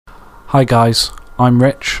Hi guys, I'm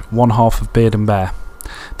Rich, one half of Beard and Bear.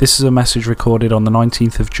 This is a message recorded on the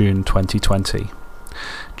 19th of June 2020.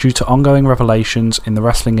 Due to ongoing revelations in the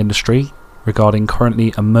wrestling industry regarding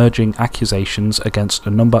currently emerging accusations against a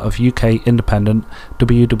number of UK independent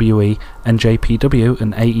WWE, NJPW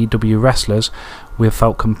and AEW wrestlers, we have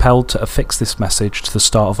felt compelled to affix this message to the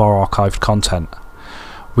start of our archived content.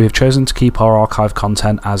 We have chosen to keep our archived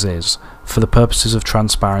content as is, for the purposes of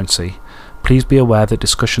transparency. Please be aware that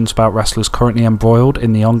discussions about wrestlers currently embroiled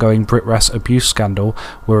in the ongoing BritWres abuse scandal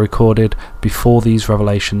were recorded before these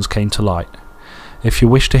revelations came to light. If you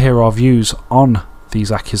wish to hear our views on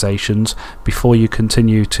these accusations before you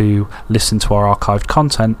continue to listen to our archived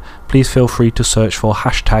content, please feel free to search for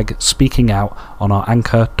hashtag speaking out on our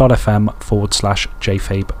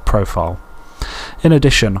anchor.fm/jfabe profile. In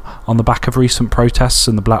addition, on the back of recent protests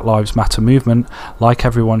and the Black Lives Matter movement, like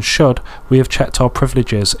everyone should, we have checked our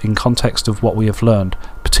privileges in context of what we have learned,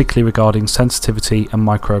 particularly regarding sensitivity and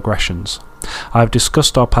microaggressions. I have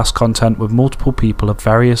discussed our past content with multiple people of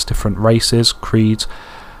various different races, creeds,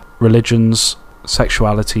 religions,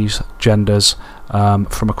 sexualities, genders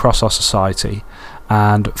from across our society,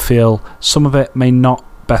 and feel some of it may not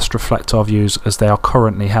best reflect our views as they are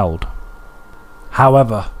currently held.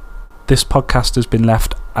 However, this podcast has been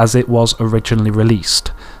left as it was originally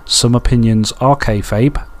released. Some opinions are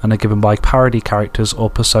kayfabe and are given by parody characters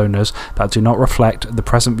or personas that do not reflect the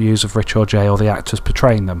present views of Rich or Jay or the actors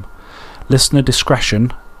portraying them. Listener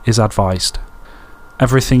discretion is advised.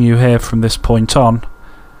 Everything you hear from this point on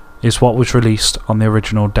is what was released on the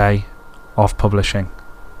original day of publishing.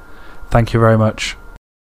 Thank you very much.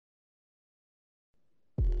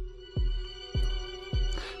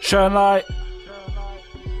 Shine light.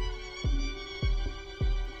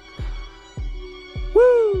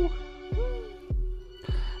 Woo!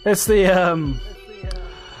 It's the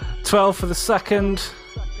 12th of the 2nd,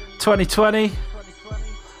 2020.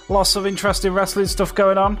 Lots of interesting wrestling stuff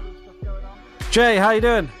going on. Jay, how you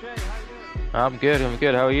doing? I'm good.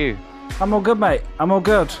 How are you? I'm all good, mate. I'm all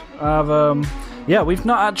good. We've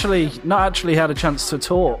not actually had a chance to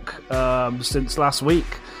talk since last week.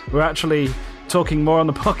 We're actually talking more on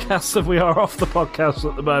the podcast than we are off the podcast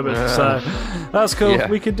at the moment, so that's cool. Yeah.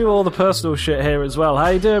 We can do all the personal shit here as well. How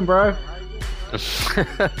you doing, bro?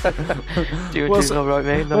 Doing all right,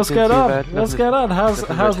 mate. What's going on? What's going on?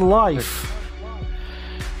 How's life?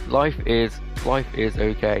 Life is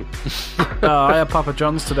okay. I had Papa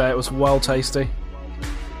John's today. It was well tasty.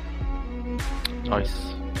 Nice.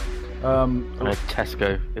 And at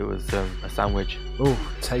Tesco, it was a sandwich. Oh,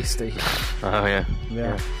 tasty. Oh yeah.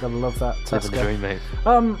 Gotta love that Tesco. Living the dream, mate.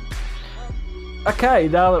 Okay,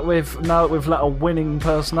 now that we've let our winning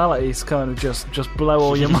personalities kind of just blow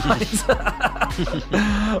all your minds.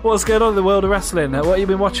 What's going on in the world of wrestling? What have you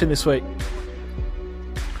been watching this week?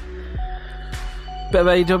 Bit of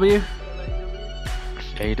AEW,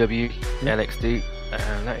 NXT,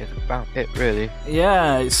 and that is about it, really.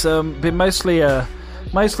 Yeah, it's been mostly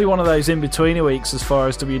one of those in-between weeks as far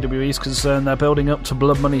as WWE is concerned. They're building up to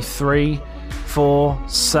Blood Money 3, 4,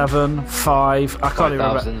 7, 5. I can't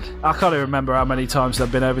even remember how many times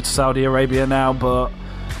they've been over to Saudi Arabia now, but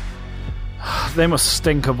they must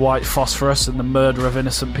stink of white phosphorus and the murder of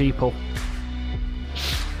innocent people.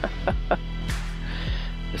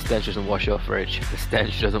 The stench doesn't wash off, Rich. The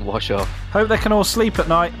stench doesn't wash off. Hope they can all sleep at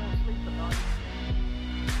night.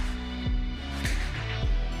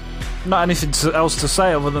 Not anything else to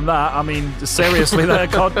say other than that. I mean, seriously, their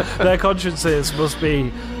consciences must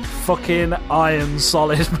be fucking iron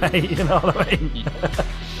solid, mate. You know what I mean?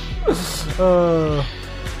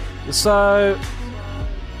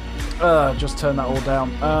 Just turn that all down.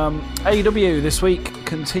 AEW this week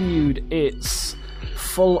continued its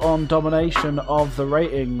full-on domination of the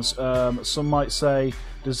ratings. Some might say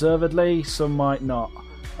deservedly, some might not.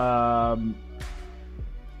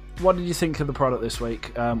 What did you think of the product this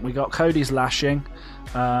week? We got Cody's lashing.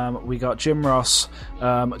 We got Jim Ross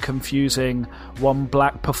confusing one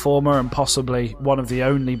black performer and possibly one of the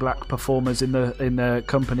only black performers in the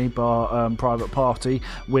company bar Private Party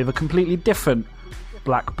with a completely different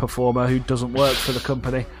black performer who doesn't work for the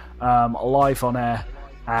company live on air,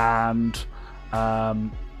 and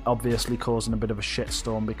obviously causing a bit of a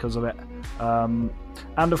shitstorm because of it. And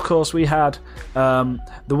of course we had the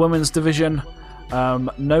women's division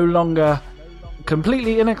no longer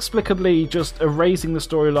completely inexplicably just erasing the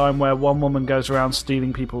storyline where one woman goes around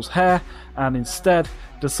stealing people's hair, and instead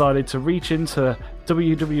decided to reach into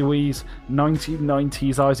WWE's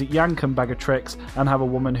 1990s Isaac Yankem bag of tricks and have a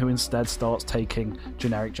woman who instead starts taking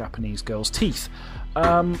generic Japanese girls' teeth.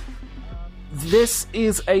 This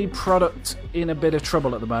is a product in a bit of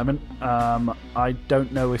trouble at the moment. I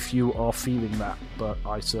don't know if you are feeling that, but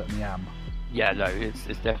I certainly am. Yeah, no, it's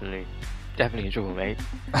definitely in trouble, mate.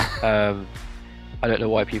 I don't know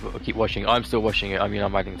why people keep watching. I'm still watching it. I mean,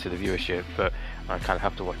 I'm adding to the viewership, but I kind of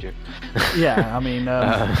have to watch it. Yeah, I mean,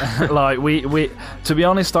 like we. To be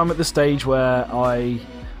honest, I'm at the stage where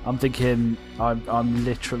I'm thinking I'm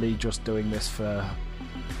literally just doing this for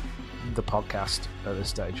the podcast at this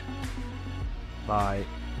stage. Like,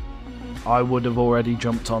 I would have already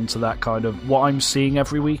jumped onto that kind of... What I'm seeing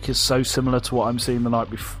every week is so similar to what I'm seeing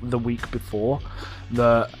the week before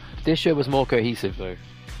that... This show was more cohesive, though.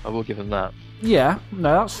 I will give them that. Yeah,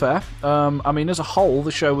 no, that's fair. I mean, as a whole,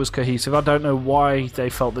 the show was cohesive. I don't know why they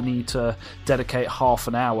felt the need to dedicate half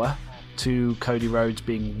an hour to Cody Rhodes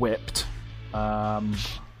being whipped.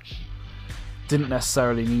 Didn't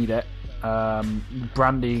necessarily need it.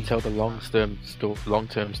 Brandy tell the long-term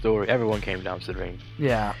story. Everyone came down to the ring.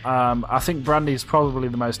 Yeah, I think Brandy's probably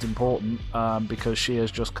the most important because she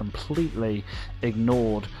has just completely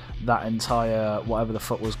ignored that entire whatever the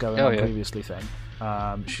fuck was going on previously thing.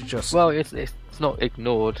 She just it's not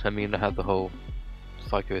ignored. I mean, they had the whole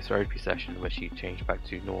psychotherapy session where she changed back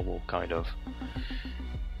to normal, kind of.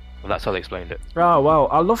 Well, that's how they explained it. Oh well,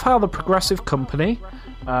 I love how the Progressive Company,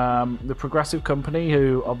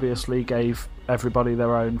 who obviously gave everybody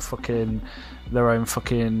their own fucking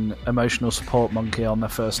emotional support monkey on their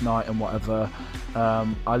first night and whatever.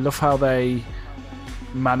 I love how they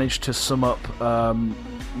managed to sum up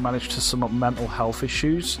mental health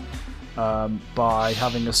issues by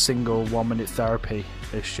having a single 1-minute therapy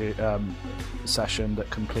session that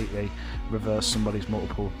completely reversed somebody's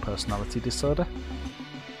multiple personality disorder.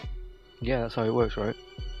 Yeah, that's how it works, right?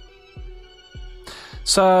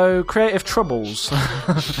 So, creative troubles.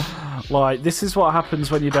 Like, this is what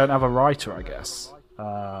happens when you don't have a writer, I guess.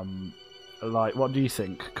 Like, what do you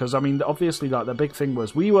think? Because, I mean, obviously, like, the big thing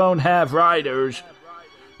was, we won't have writers.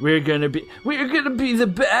 We're gonna be the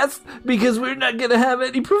best because we're not gonna have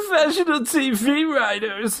any professional TV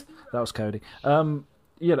writers. That was Cody.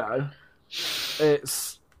 You know,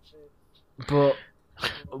 it's... But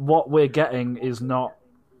what we're getting is not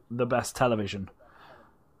the best television.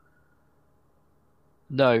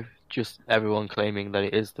 No, just everyone claiming that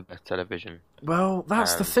it is the best television. Well,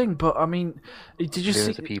 that's the thing. But I mean, did you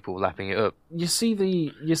see the people lapping it up? You see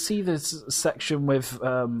the section with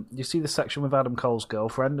Adam Cole's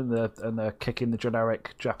girlfriend and they're kicking the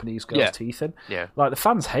generic Japanese girl's teeth in. Yeah, like the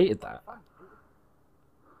fans hated that.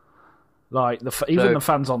 Like even the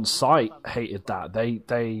fans on site hated that.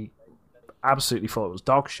 They absolutely thought it was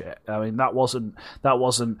dog shit. I mean, that wasn't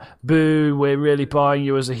boo, we're really buying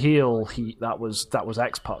you as a heel heat. That was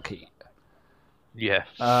X-Pac heat. Yeah.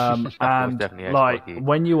 And like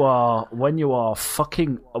when you're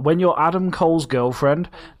Adam Cole's girlfriend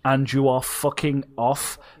and you are fucking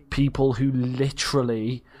off people who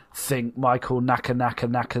literally think Michael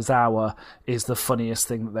Nakazawa is the funniest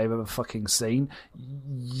thing that they've ever fucking seen,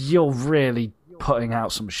 you're really putting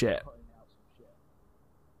out some shit.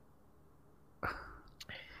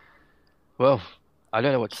 Well, I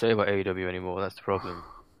don't know what to say about AEW anymore. That's the problem.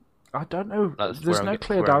 I don't know. There's no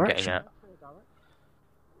clear direction.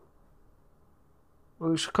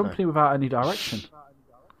 Well, it's a company without any direction.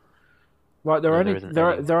 Like their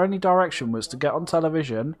only direction was to get on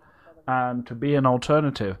television and to be an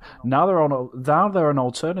alternative. Now they're an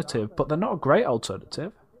alternative, but they're not a great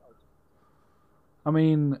alternative. I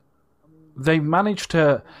mean, they've managed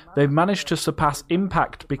to surpass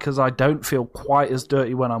Impact because I don't feel quite as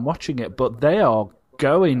dirty when I'm watching it, but they are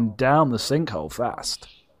going down the sinkhole fast.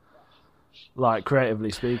 Like, creatively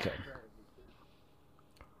speaking.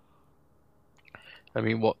 I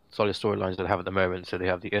mean, what solid storylines do they have at the moment? So they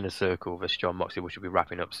have the Inner Circle versus Jon Moxley, which will be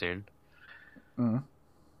wrapping up soon. Mm.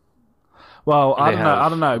 Well, I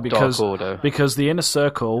don't know because the Inner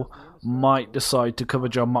Circle might decide to cover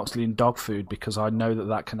Jon Moxley in dog food because I know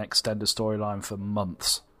that can extend a storyline for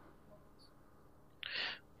months.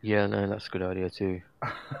 Yeah, no, that's a good idea too.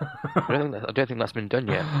 I don't think that's been done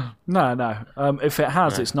yet. No. If it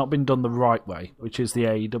has, it's not been done the right way, which is the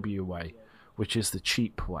AEW way, which is the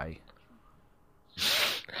cheap way.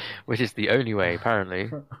 Which is the only way, apparently.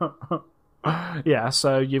 Yeah,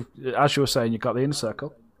 so as you were saying, you've got the Inner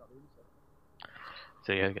Circle.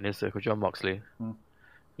 So you have an Inner Circle Jon Moxley. Mm.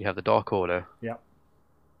 You have the Dark Order. Yeah.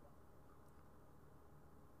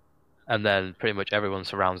 And then pretty much everyone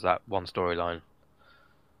surrounds that one storyline.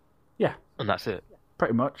 Yeah. And that's it.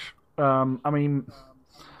 Pretty much. I mean...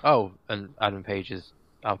 Oh, and Adam Page's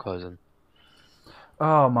alcoholism.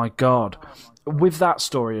 Oh my god. With that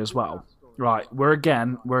story as well, right, we're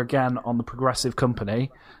again on the progressive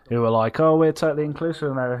company who are like, oh, we're totally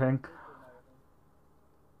inclusive and everything.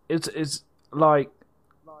 It's like,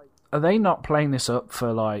 are they not playing this up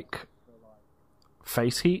for like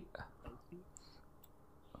face heat?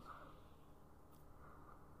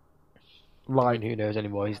 Like, I mean, who knows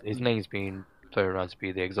anymore? His name's been thrown around to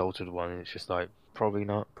be the exalted one, and it's just like, probably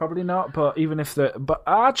not. Probably not, but even if but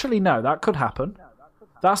actually no, that could happen.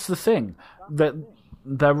 That's the thing. That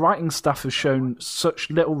their writing staff has shown such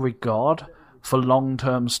little regard for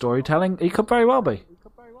long-term storytelling. It could very well be.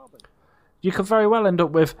 You could very well end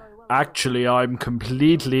up with, actually, I'm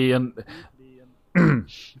completely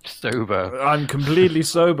sober. I'm completely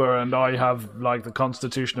sober, and I have like the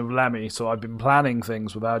constitution of Lemmy, so I've been planning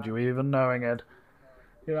things without you even knowing it.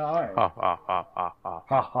 You know, ha ha ha ha ha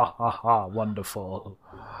ha ha ha ha. Wonderful.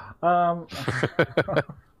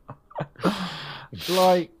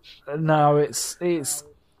 Like, no, it's.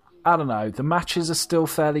 I don't know. The matches are still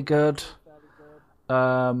fairly good.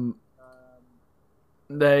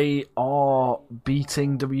 They are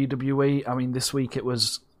beating WWE. I mean, this week it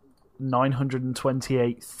was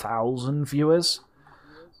 928,000 viewers.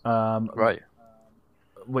 Right.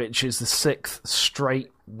 Which is the 6th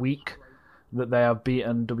straight week that they have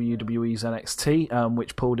beaten WWE's NXT,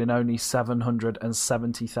 which pulled in only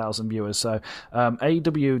 770,000 viewers. So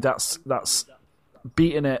AEW, that's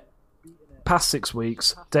beating it past 6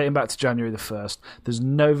 weeks, dating back to January the 1st. There's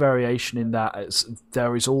no variation in that.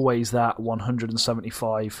 There is always that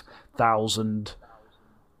 175,000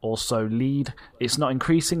 or so lead. It's not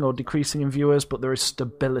increasing or decreasing in viewers, but there is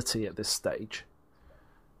stability at this stage.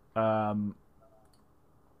 For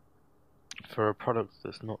a product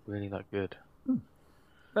that's not really that good.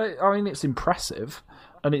 I mean, it's impressive,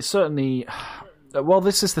 and it's certainly... Well,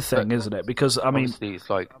 this is the thing, isn't it? Because, I mean... It's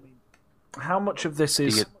like... How much of this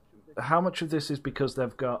is because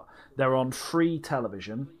they're on free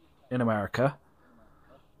television in America?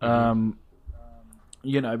 Mm-hmm.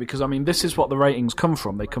 You know, because I mean, this is what the ratings come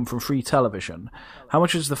from. They come from free television. How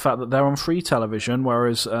much is the fact that they're on free television,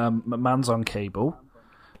 whereas McMahon's on cable?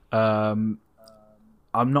 I'm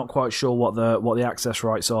not quite sure what the access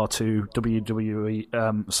rights are to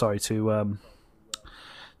WWE.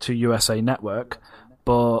 To USA Network,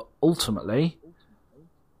 but ultimately.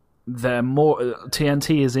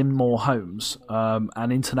 TNT is in more homes,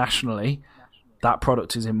 and internationally, that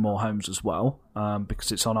product is in more homes as well,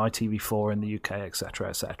 because it's on ITV4 in the UK, etc.,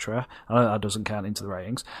 etc. I know that doesn't count into the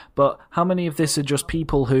ratings, but how many of this are just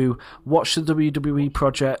people who watch the WWE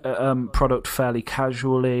product fairly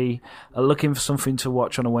casually, are looking for something to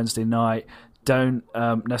watch on a Wednesday night, don't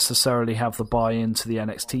necessarily have the buy-in to the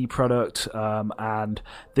NXT product, and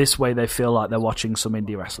this way they feel like they're watching some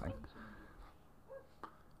indie wrestling.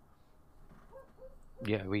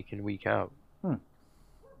 Yeah, week in, week out. I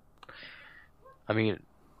mean,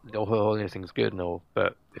 the whole thing's good and all,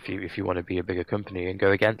 but if you want to be a bigger company and go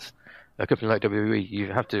against a company like WWE,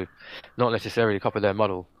 you have to not necessarily copy their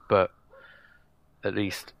model, but at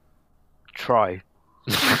least try.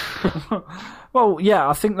 Well, yeah,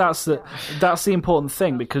 I think that's the important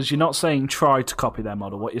thing, because you're not saying try to copy their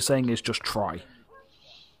model. What you're saying is just try.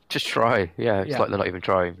 Just try, yeah. It's like they're not even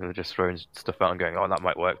trying. They're just throwing stuff out and going, oh, that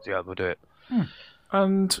might work. Yeah, we'll do it.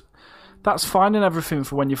 And that's fine and everything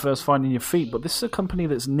for when you're first finding your feet, but this is a company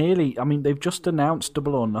that's nearly... I mean, they've just announced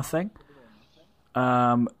Double or Nothing.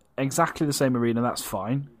 Exactly the same arena, that's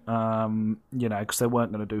fine. You know, because they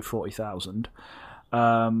weren't going to do 40,000.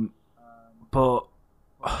 But...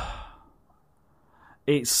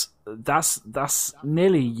 That's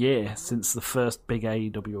nearly a year since the first big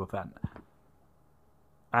AEW event.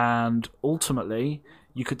 And ultimately...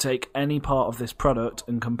 You could take any part of this product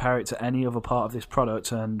and compare it to any other part of this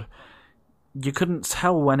product, and you couldn't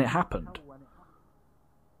tell when it happened.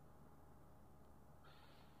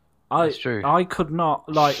 That's true. I could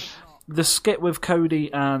not, like, the skit with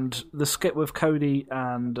Cody and like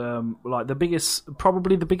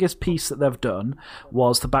probably the biggest piece that they've done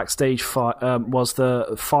was the backstage fight, was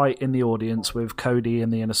the fight in the audience with Cody in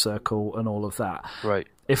the Inner Circle and all of that. Right.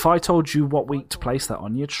 If I told you what week to place that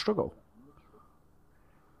on, you'd struggle.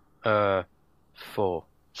 4.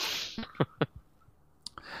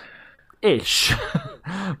 Ish.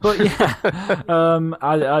 But yeah,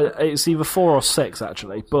 it's either 4 or 6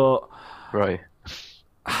 actually. But right.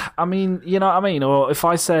 I mean, you know what I mean? Or if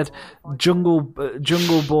I said Jungle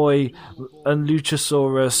Boy and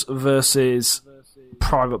Luchasaurus versus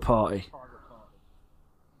Private Party,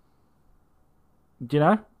 you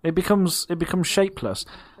know, it becomes shapeless.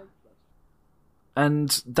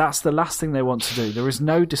 And that's the last thing they want to do. There is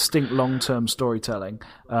no distinct long-term storytelling,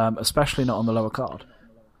 especially not on the lower card.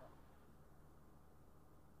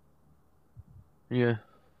 Yeah.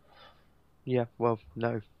 Yeah. Well,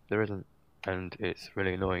 no, there isn't, and it's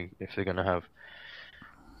really annoying if they're gonna have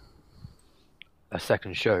a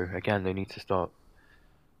second show. Again, they need to start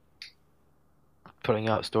putting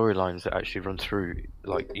out storylines that actually run through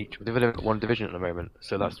like each. They've only got one division at the moment,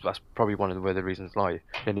 so that's probably one of where the reasons lie.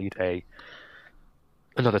 They need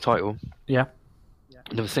another title, Yeah.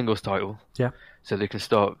 another singles title, Yeah. so they can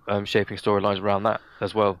start shaping storylines around that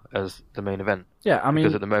as well as the main event. Yeah, I mean,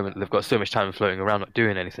 Because at the moment they've got so much time floating around not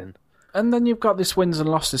doing anything. and then you've got this wins and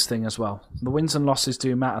losses thing as well. The wins and losses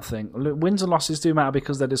do matter thing. Wins and losses do matter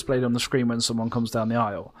because they're displayed on the screen when someone comes down the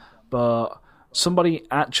aisle. But somebody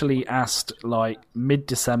actually asked, like,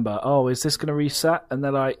 mid-December, oh, is this going to reset? And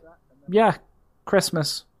they're like, yeah,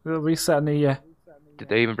 Christmas. It'll reset a new year. Did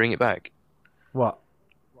they even bring it back? What?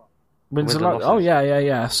 Wins Wins and and losses? Oh, losses.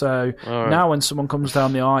 yeah. So All right. now when someone comes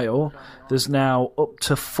down the aisle, there's now up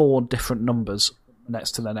to 4 different numbers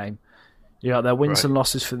next to their name. You got their wins Right. and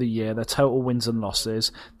losses for the year, their total wins and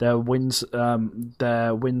losses, their wins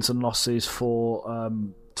and losses for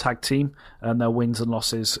tag team, and their wins and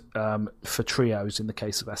losses for trios in the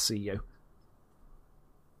case of SCU.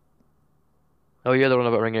 Oh yeah, they're on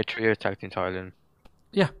about Ring of Trio tag team title in.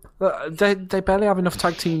 Yeah, they barely have enough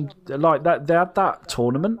tag team like that. They had that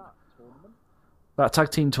tournament, that tag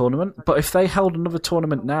team tournament. But if they held another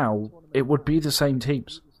tournament now, it would be the same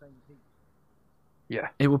teams. Yeah.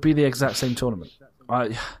 It would be the exact same tournament.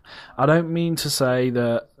 I don't mean to say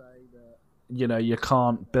that you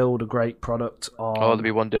can't build a great product on. Oh, there'll be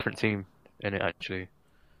one different team in it actually.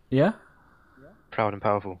 Yeah. Proud and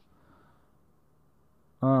Powerful.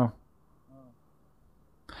 Oh,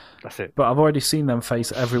 That's it. but I've already seen them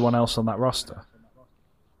face everyone else on that roster.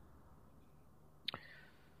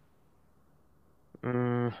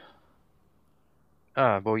 Well,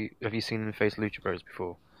 have you seen them face Lucha Bros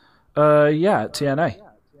before? Yeah, at TNA.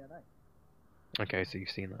 Okay, so you've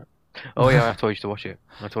seen that. Oh yeah, I told you to watch it.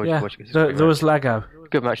 I told you Yeah, to watch it. 'Cause it's a great there was match. Lego.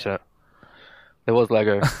 Good match that. There was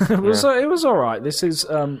Lego. It was Yeah. it was all right. This is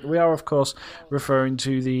we are of course referring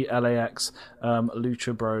to the LAX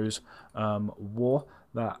Lucha Bros war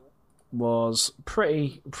that was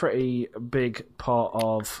pretty big part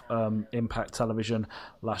of Impact Television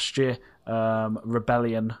last year.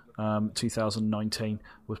 Rebellion 2019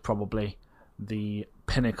 was probably the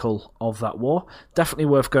pinnacle of that war. Definitely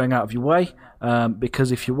worth going out of your way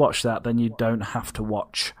because if you watch that, then you don't have to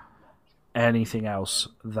watch anything else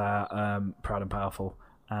that Proud and Powerful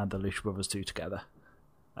and the Lucha Brothers do together,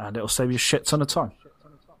 and it'll save you a shit ton of time.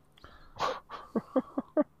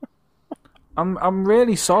 I'm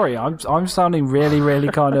really sorry. I'm sounding really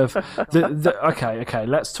kind of. Okay.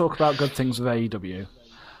 Let's talk about good things with AEW.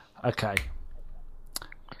 Okay,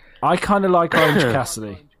 I kind of like Orange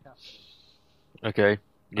Cassidy. Okay.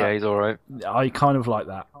 Yeah, he's alright. I kind of like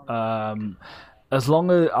that. As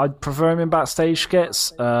long as I prefer him in backstage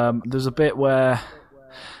skits. There's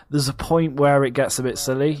a point where it gets a bit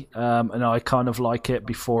silly, and I kind of like it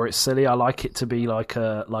before it's silly. I like it to be like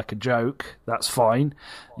a joke. That's fine,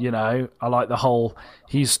 I like the whole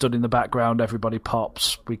he's stood in the background, everybody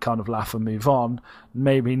pops, we kind of laugh and move on.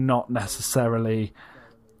 Maybe not necessarily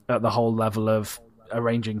at the whole level of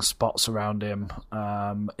arranging spots around him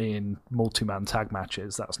in multi-man tag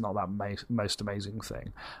matches. That's not that most amazing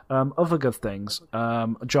thing. Other good things,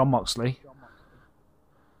 Jon Moxley.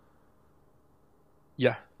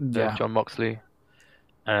 Yeah. Yeah. Jon Moxley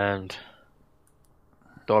and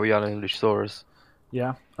Darby Allin and Luchasaurus.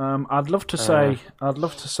 Yeah, I'd love to say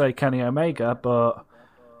Kenny Omega, but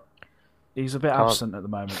he's a bit absent at the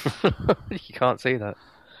moment. You can't say that.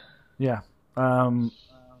 Yeah,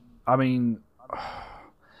 I mean,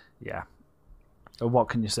 yeah. What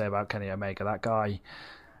can you say about Kenny Omega? That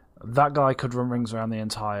guy could run rings around the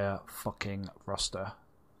entire fucking roster,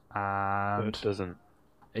 But and it doesn't.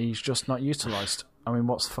 he's just not utilised. I mean,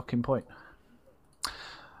 what's the fucking point?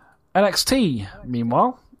 NXT,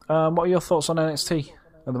 meanwhile, what are your thoughts on NXT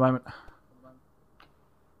at the moment?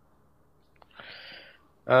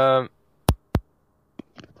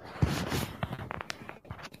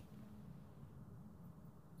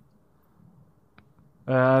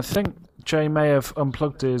 I think Jay may have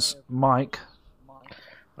unplugged his mic.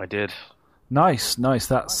 I did. Nice.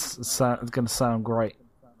 That's going to sound great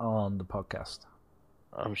on the podcast.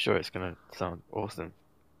 I'm sure it's going to sound awesome.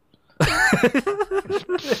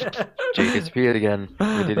 Jay disappeared again.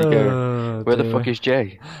 Where did he go? Where the fuck is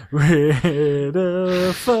Jay? Where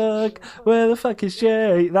the fuck is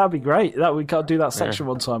Jay? That'd be great. We can't do that section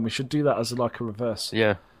one time. We should do that as like a reverse.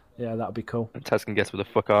 Yeah. Yeah, that'd be cool. And Taz can guess where the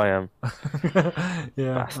fuck I am.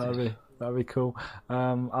 Yeah, Bastard. that'd be cool.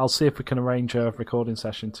 I'll see if we can arrange a recording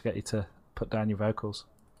session to get you to put down your vocals.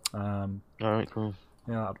 All right, cool.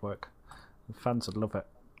 Yeah, that'd work. The fans would love it.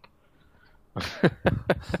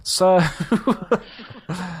 So,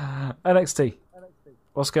 NXT.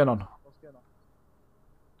 What's going on?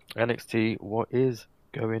 NXT, what is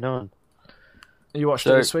going on? You watched it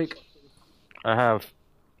this week? I have.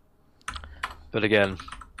 But again,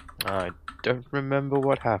 I don't remember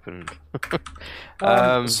what happened.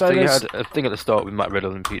 So you had a thing at the start with Matt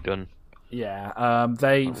Riddle and Pete Dunne. Yeah,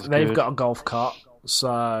 they've got a golf cart,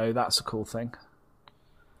 so that's a cool thing.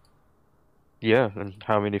 Yeah, and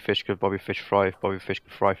how many fish could Bobby Fish fry if Bobby Fish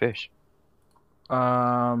could fry fish?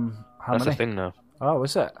 How That's many? a thing now. Oh,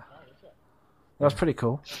 is it? That's pretty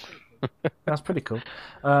cool. That's pretty cool.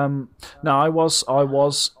 No, I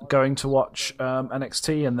was going to watch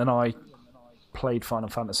NXT, and then I played Final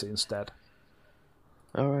Fantasy instead.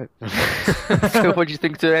 All right. So what do you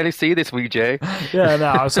think to NXT this week, Jay? Yeah, no,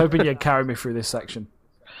 I was hoping you'd carry me through this section.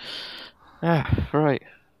 Ah, right.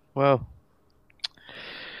 Well,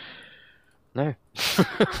 no.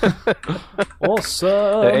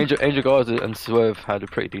 Awesome. Yeah, Angel Garza and Swerve had a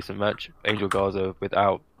pretty decent match. Angel Garza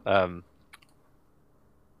without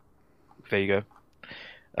Vega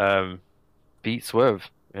beat Swerve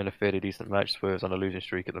in a fairly decent match. Swerve's on a losing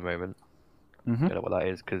streak at the moment. Mm-hmm. I don't know what that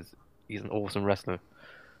is because he's an awesome wrestler.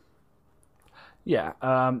 Yeah,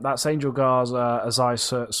 that's Angel Garza,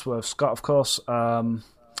 Isaiah Swerve Scott, of course.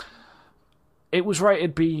 It was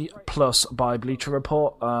rated B+ by Bleacher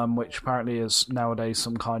Report, which apparently is nowadays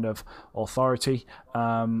some kind of authority.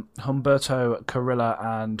 Humberto Carrillo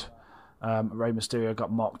and Rey Mysterio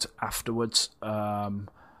got mocked afterwards,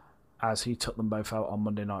 as he took them both out on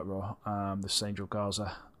Monday Night Raw. This is Angel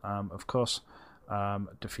Garza, of course,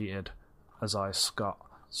 defeated Isaiah Scott.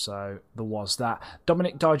 So there was that.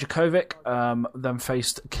 Dominik Dijakovic then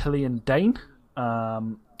faced Killian Dane.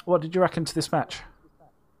 What did you reckon to this match?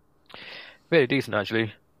 Very decent,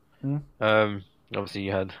 actually. Obviously,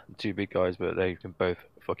 you had two big guys, but they can both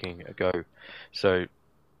fucking go. So,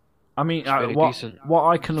 I mean, what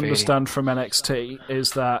I can understand from NXT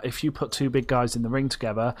is that if you put two big guys in the ring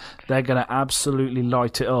together, they're going to absolutely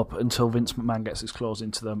light it up until Vince McMahon gets his claws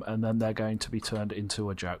into them, and then they're going to be turned into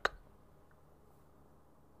a joke.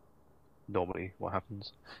 Normally, what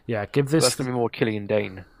happens? Yeah, give this. That's going to be more Killian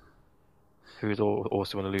Dane, who is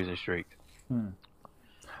also on a losing streak.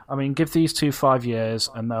 I mean, give these two 5 years,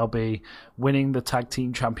 and they'll be winning the tag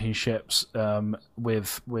team championships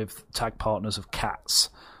with tag partners of cats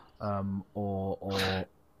or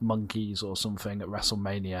monkeys or something at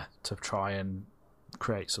WrestleMania to try and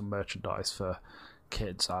create some merchandise for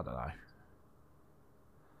kids. I don't know.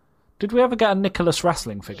 Did we ever get a Nicholas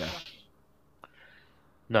wrestling figure?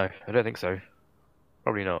 No, I don't think so.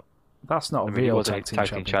 Probably not. That's not a He real was a tag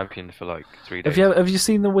team champion for like 3 days. Have you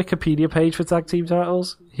seen the Wikipedia page for tag team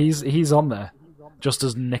titles? He's on there, just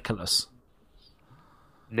as Nicholas.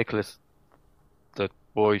 Nicholas, the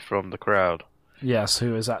boy from the crowd. Yes,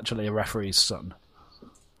 who is actually a referee's son.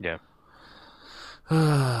 Yeah.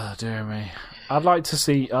 Oh, dear me. I'd like to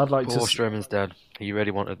see. Poor Strowman's dead. He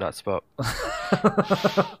really wanted that spot.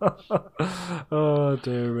 Oh,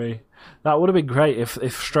 dear me. That would have been great if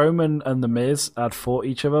Strowman and The Miz had fought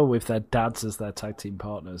each other with their dads as their tag team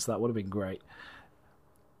partners. That would have been great.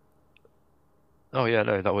 Oh yeah,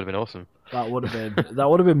 no, that would have been awesome. That would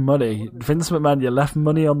have been money. Vince McMahon, you left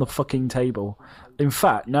money on the fucking table. In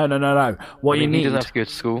fact, no. What you need? He doesn't have to go to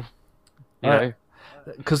school. You know?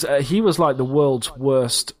 Because he was like the world's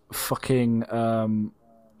worst fucking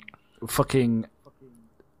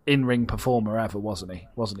in-ring performer ever, wasn't he?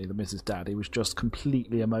 Wasn't he, the Miz's dad? He was just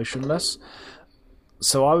completely emotionless.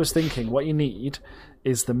 So I was thinking, what you need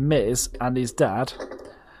is the Miz and his dad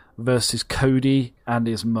versus Cody and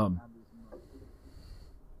his mum.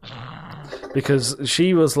 Because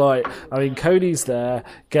she was like, I mean, Cody's there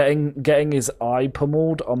getting his eye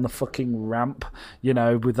pummeled on the fucking ramp, you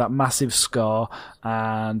know, with that massive scar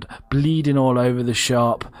and bleeding all over the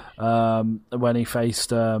shop when he faced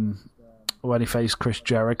Chris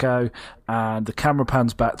Jericho, and the camera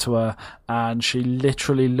pans back to her, and she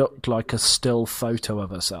literally looked like a still photo of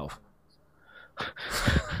herself.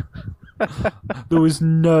 There was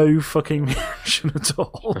no fucking reaction at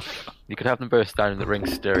all. You could have them both stand in the ring,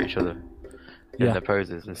 stare at each other in their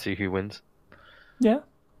poses, and see who wins. Yeah,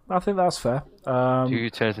 I think that's fair. Who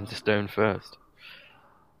turns into stone first?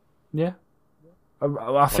 Yeah.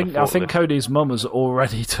 I think Cody's mum has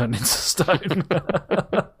already turned into stone.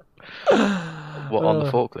 What, on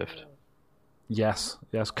the forklift? Yes.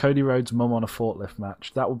 Cody Rhodes' mum on a forklift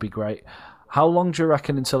match. That would be great. How long do you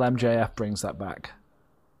reckon until MJF brings that back?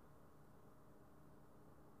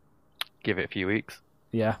 Give it a few weeks.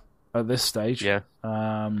 Yeah, at this stage. Yeah.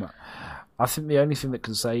 I I think the only thing that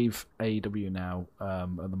can save AEW now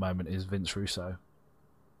at the moment is Vince Russo.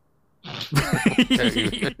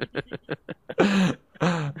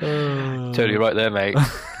 Totally right there, mate.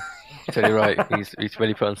 Totally right. He's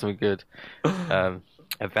really put on some good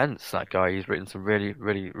events. That guy. He's written some really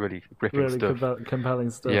gripping stuff. Compelling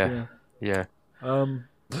stuff. Yeah.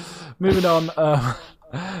 Moving on.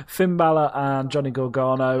 Finn Balor and Johnny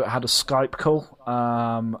Gargano had a Skype call.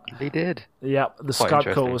 They did. Yeah, the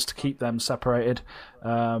Skype call was to keep them separated.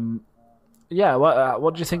 What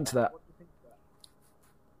do you think to that?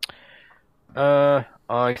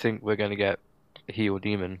 I think we're going to get heel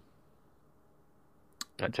Demon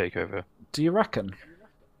at TakeOver. Do you reckon?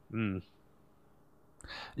 Mm.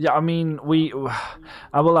 Yeah, I mean,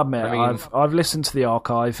 I will admit, I've listened to the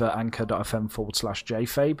archive at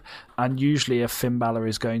anchor.fm/JFabe, and usually if Finn Balor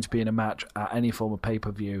is going to be in a match at any form of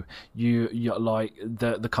pay-per-view, you like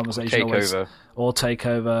the conversation or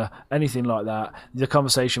takeover, anything like that, the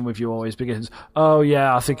conversation with you always begins, oh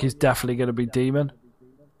yeah, I think he's definitely going to be Demon.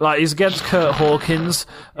 Like, he's against Kurt Hawkins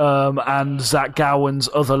and Zach Gowen's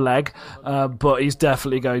other leg, but he's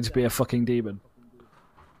definitely going to be a fucking Demon.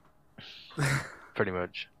 Pretty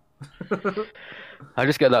much. I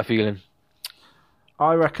just get that feeling.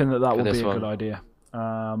 I reckon that would be a good idea.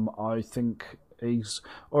 I think he's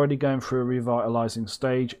already going through a revitalising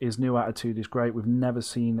stage. His new attitude is great. We've never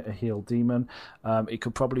seen a heel Demon. He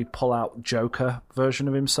could probably pull out Joker version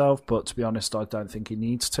of himself, but to be honest, I don't think he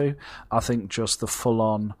needs to. I think just the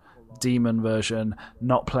full-on Demon version,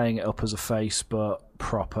 not playing it up as a face, but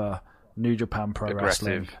proper New Japan Pro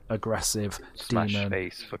Wrestling, aggressive smash Demon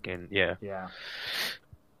face, fucking yeah.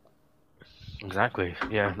 Exactly.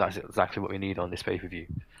 Yeah, that's exactly what we need on this pay-per-view.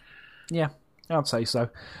 Yeah, I'd say so.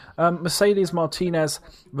 Mercedes Martinez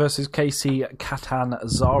versus Casey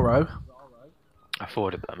Catanzaro. I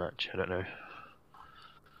forwarded that match. I don't know.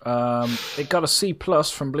 It got a C+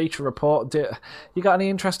 from Bleacher Report. You got any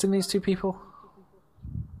interest in these two people?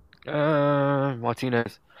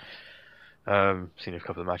 Martinez. Seen a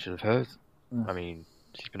couple of matches of hers. I mean,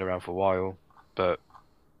 she's been around for a while, but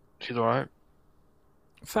she's alright.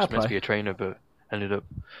 Fair She's play. meant to be a trainer, but ended up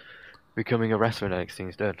becoming a wrestler in NXT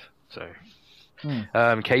instead. So,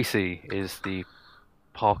 Casey is the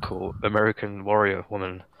parkour American Warrior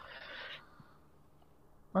woman.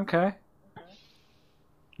 Okay.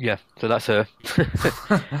 Yeah, so that's her.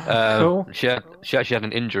 Cool. She actually had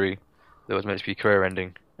an injury that was meant to be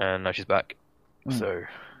career-ending, and now she's back. So,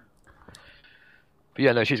 but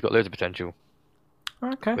yeah, no, she's got loads of potential.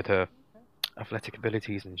 Okay. With her athletic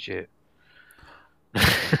abilities and shit.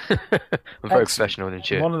 I'm very professional and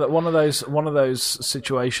shit. One of those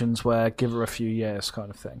situations where give her a few years kind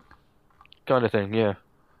of thing. Kind of thing, yeah.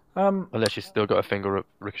 Unless she's still got a finger up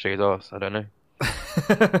Ricochet's arse, I don't know.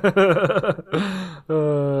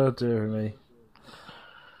 Oh dear me.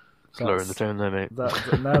 Slower in the tone there, mate. No,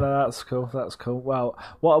 that's cool. That's cool. Well,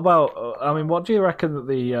 what about? I mean, what do you reckon that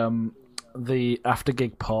the after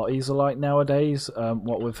gig parties are like nowadays?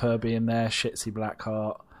 What with her being there, Shitzy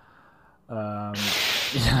Blackheart.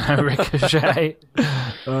 Ricochet.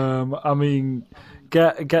 I mean,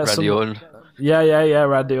 get Randy some. Orton. Yeah,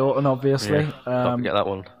 Randy Orton, obviously. Yeah, can't forget that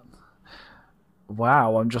one.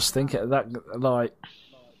 Wow, I'm just thinking that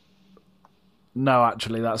no,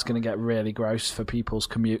 actually, that's going to get really gross for people's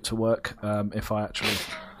commute to work. If I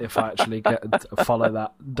actually get follow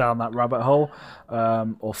that down that rabbit hole,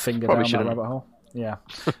 or finger Probably down shouldn't. that rabbit hole. Yeah.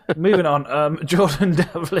 Moving on, Jordan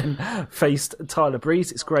Devlin faced Tyler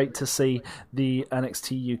Breeze. It's great to see the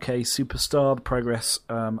NXT UK superstar, the Progress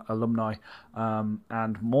alumni,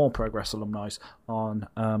 and more Progress alumni on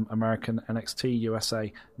American NXT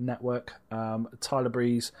USA Network. Tyler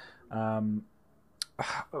Breeze.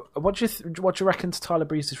 What do you reckon to Tyler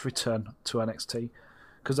Breeze's return to NXT?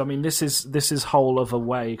 Because I mean, this is whole other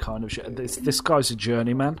way kind of shit. This guy's a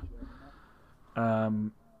journeyman.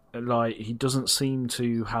 Like, he doesn't seem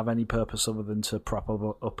to have any purpose other than to prop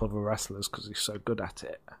up other wrestlers because he's so good at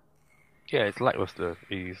it. Yeah, it's lackluster.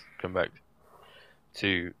 He's come back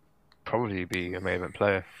to probably be a main event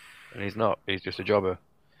player, and he's not. He's just a jobber.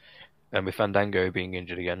 And with Fandango being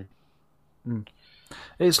injured again,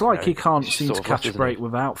 it's like he can't he's seem sort to of catch a lost, break isn't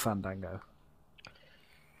without Fandango.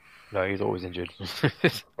 no, he's always injured,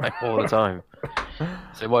 like all the time.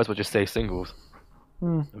 So you might as well just stay singles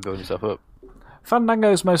and build yourself up.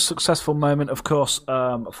 Fandango's most successful moment, of course,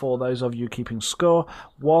 for those of you keeping score,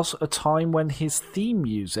 was a time when his theme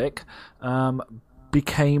music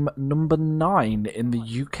became number 9 in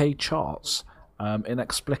the UK charts,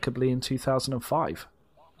 inexplicably in 2005,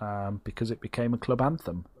 because it became a club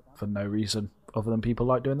anthem for no reason other than people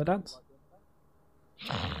like doing the dance.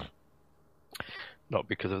 Not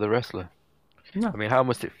because of the wrestler. Yeah. I mean, how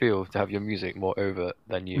must it feel to have your music more overt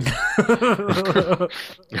than you? Oh,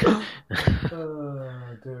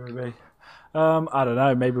 dear me. I don't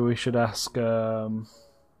know. Maybe we should ask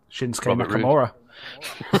Shinsuke Robert Roode. Nakamura.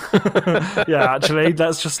 Yeah, actually,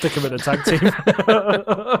 let's just stick him in a tag team.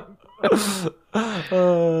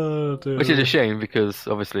 Oh, dear Which is me. a shame because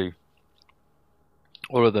obviously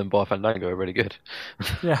all of them bar Fandango are really good.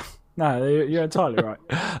 Yeah, no, you're entirely right.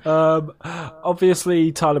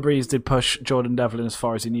 Obviously, Tyler Breeze did push Jordan Devlin as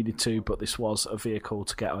far as he needed to, but this was a vehicle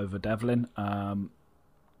to get over Devlin.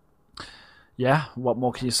 Yeah, what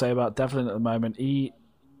more can you say about Devlin at the moment? He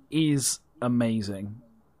is amazing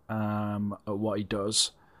at what he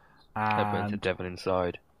does. Headbutt to And Devon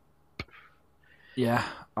inside. yeah,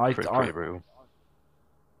 Pretty brutal.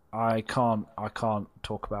 I can't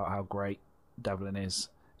talk about how great Devlin is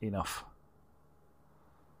enough.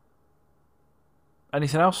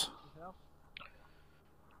 Anything else?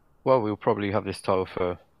 Well, we'll probably have this title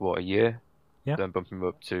for, what, a year? Yeah. Then bump him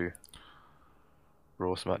up to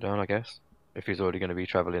Raw SmackDown, I guess. If he's already going to be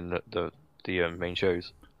travelling the main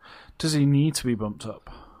shows. Does he need to be bumped up?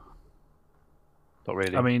 Not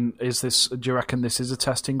really. I mean, do you reckon this is a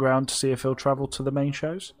testing ground to see if he'll travel to the main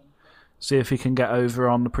shows? See if he can get over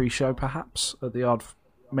on the pre-show, perhaps, at the odd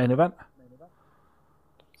main event?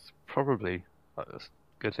 Probably. That's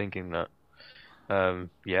good thinking that.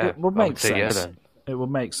 Yeah. It would I make say yeah, sense. then. It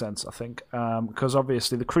would make sense, I think, because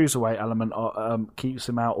obviously the cruiserweight element keeps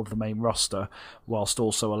him out of the main roster, whilst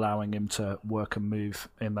also allowing him to work and move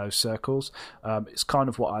in those circles. It's kind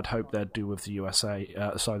of what I'd hope they'd do with the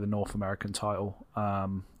the North American title,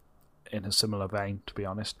 in a similar vein, to be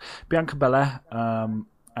honest. Bianca Belair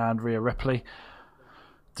and Rhea Ripley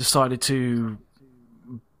decided to,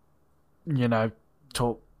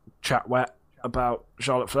 chat wet about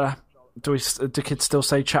Charlotte Flair. Do kids still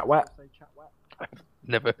say chat wet?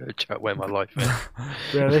 Never heard chat wet in my life.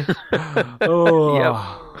 Really?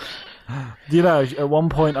 Oh. Yep. At one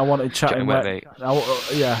point I wanted chatting wet. Mate.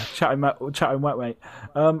 Chatting wet, mate.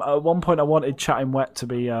 At one point I wanted chatting wet to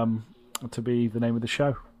be the name of the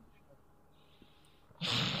show.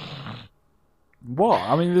 What?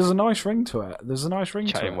 I mean, there's a nice ring to it.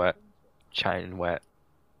 Chatting wet. Chatting wet.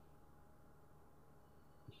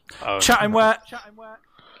 Oh. Chatting wet.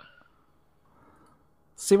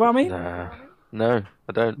 See what I mean? Nah. No,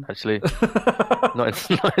 I don't actually. not in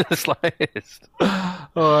the slightest.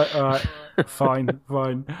 All right. Fine.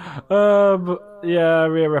 Yeah,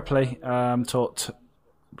 Rhea Ripley talked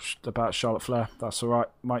about Charlotte Flair. That's all right.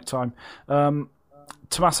 Mic time.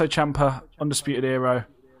 Tommaso Ciampa, Undisputed Hero.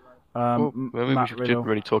 Maybe we should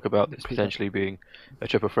really talk about this potentially being a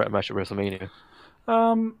triple threat match at WrestleMania.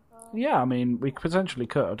 Yeah, I mean, we potentially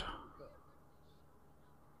could.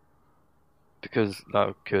 Because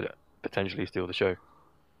that could potentially steal the show.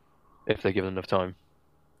 If they're given enough time.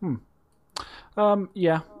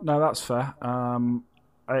 Yeah, no, that's fair.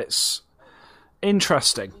 It's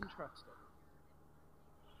interesting.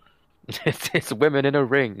 It's women in a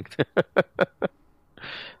ring.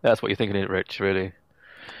 That's what you're thinking, isn't it, Rich, really?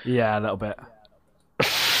 Yeah, a little bit.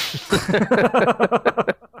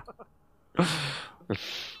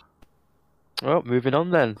 Well, moving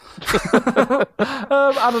on then.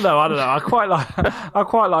 I don't know. I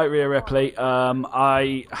quite like Rhea Ripley.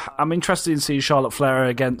 I'm interested in seeing Charlotte Flair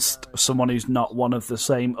against someone who's not one of the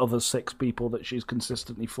same other 6 people that she's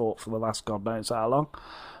consistently fought for the last God knows how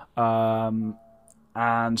long.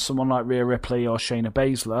 And someone like Rhea Ripley or Shayna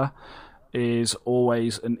Baszler is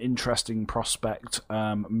always an interesting prospect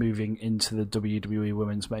moving into the WWE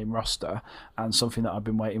Women's main roster, and something that I've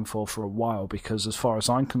been waiting for a while, because as far as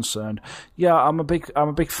I'm concerned, yeah, I'm a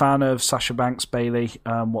big fan of Sasha Banks, Bayley,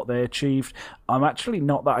 what they achieved. I'm actually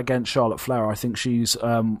not that against Charlotte Flair. I think she is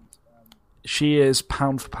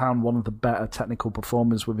pound for pound one of the better technical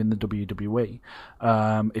performers within the WWE.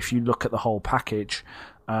 If you look at the whole package,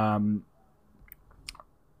 and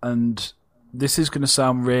this is going to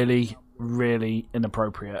sound really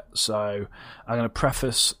inappropriate, so I'm going to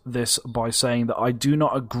preface this by saying that I do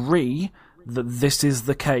not agree that this is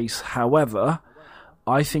the case. However,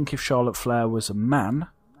 I think if Charlotte Flair was a man,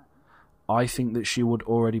 I think that she would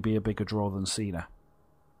already be a bigger draw than Cena.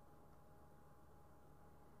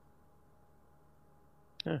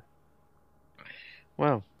 Yeah.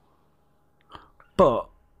 Well. But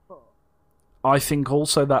I think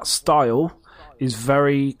also that style is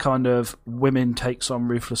very kind of women takes on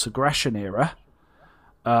ruthless aggression era.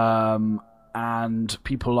 And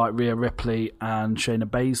people like Rhea Ripley and Shayna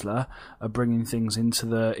Baszler are bringing things into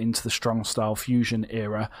the strong style fusion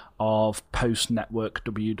era of post network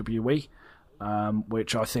WWE,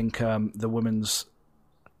 which I think the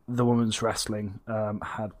the women's wrestling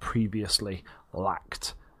had previously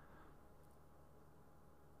lacked.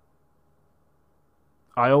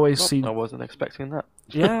 I wasn't expecting that.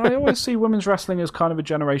 Yeah, I always see women's wrestling as kind of a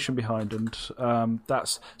generation behind, and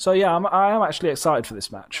that's so. Yeah, I am actually excited for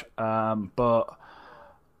this match, but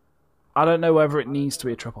I don't know whether it needs to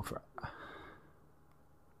be a triple threat.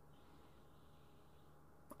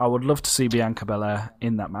 I would love to see Bianca Belair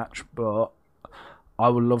in that match, but I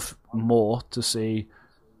would love more to see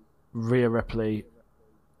Rhea Ripley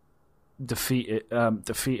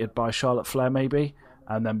defeated by Charlotte Flair, maybe,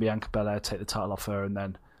 and then Bianca Belair take the title off her, and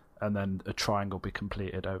then a triangle be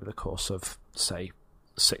completed over the course of, say,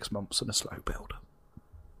 6 months in a slow build.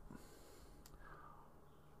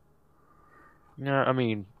 Yeah, I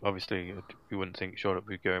mean, obviously, you wouldn't think Charlotte would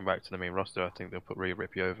be going back to the main roster. I think they'll put Rhea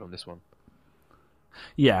Ripley over on this one.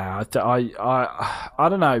 Yeah, I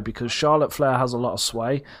don't know, because Charlotte Flair has a lot of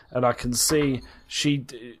sway, and I can see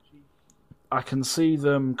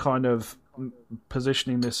them kind of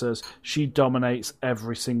positioning this as she dominates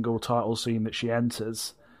every single title scene that she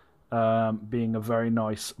enters, being a very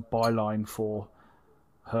nice byline for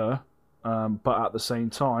her. But at the same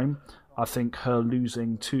time, I think her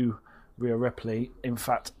losing to Rhea Ripley, in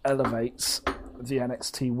fact, elevates the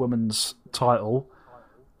NXT Women's title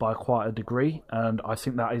by quite a degree, and I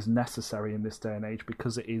think that is necessary in this day and age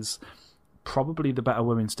because it is probably the better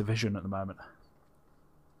women's division at the moment.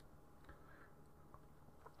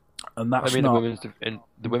 And that's the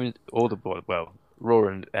women's or the Raw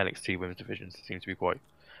and NXT women's divisions seem to be quite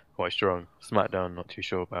strong. SmackDown, not too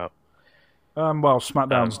sure about.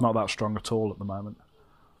 SmackDown's not that strong at all at the moment.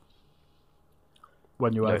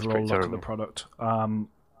 When you overall look at the product,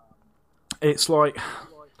 it's like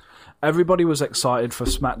everybody was excited for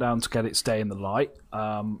SmackDown to get its day in the light,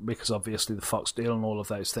 because obviously the Fox deal and all of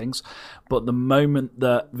those things. But the moment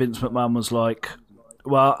that Vince McMahon was like,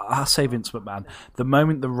 well, I say Vince McMahon, the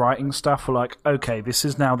moment the writing staff were like, okay, this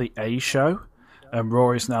is now the A show, and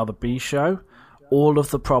Raw is now the B show, all of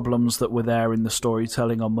the problems that were there in the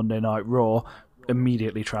storytelling on Monday Night Raw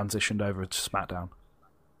immediately transitioned over to SmackDown.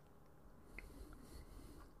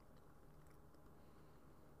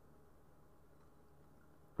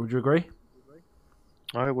 Would you agree?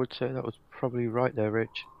 I would say that was probably right there,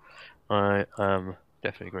 Rich. I am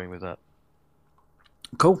definitely agreeing with that.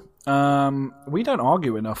 Cool. We don't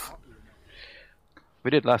argue enough. We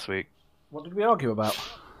did last week. What did we argue about?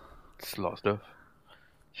 Just a lot of stuff.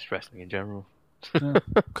 Just wrestling in general. Yeah,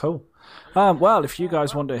 cool. Well, if you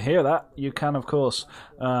guys want to hear that, you can, of course,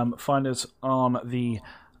 find us on the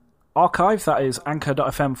archive. That is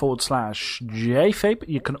anchor.fm/jfabe.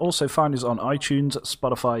 You can also find us on iTunes,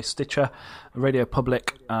 Spotify, Stitcher, Radio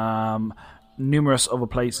Public, numerous other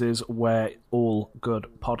places where all good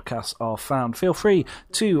podcasts are found. Feel free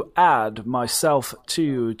to add myself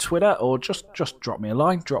to Twitter, or just drop me a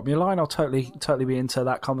line. I'll totally be into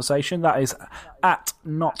that conversation. That is at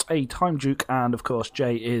Not a Time Juke, and of course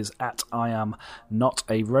Jay is at I Am Not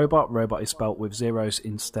a Robot. Robot is spelt with zeros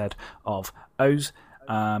instead of O's.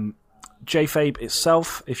 JFabe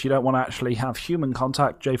itself, if you don't want to actually have human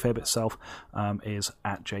contact, JFabe itself is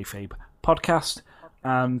at JFabe Podcast.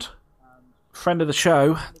 And friend of the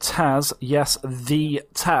show, Taz, yes, the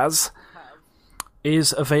Taz,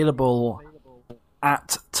 is available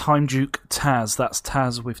at Time Juke Taz. That's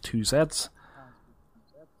Taz with 2 Zs.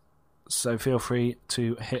 So feel free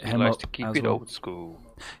to hit him up. He likes to keep it old school.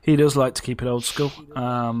 He does like to keep it old school.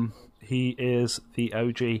 He is the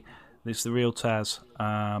OG. It's the real Taz.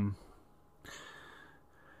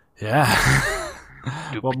 Yeah.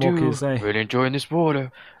 What more can you say? Really enjoying this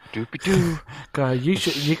water. Doopy doo. God,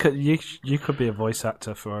 you could be a voice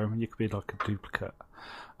actor for him. You could be like a duplicate.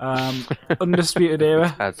 Undisputed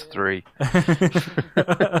Era. That's 3.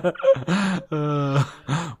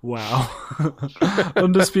 Wow.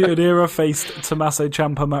 Undisputed Era faced Tommaso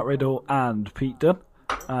Ciampa, Matt Riddle, and Pete Dunne.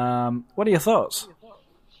 What are your thoughts?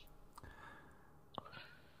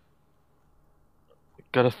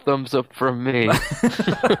 Got a thumbs up from me.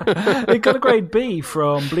 It got a grade B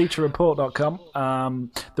from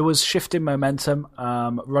BleacherReport.com. There was shifting momentum.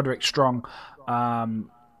 Roderick Strong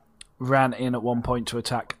ran in at one point to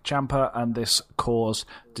attack Ciampa, and this caused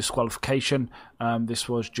disqualification. This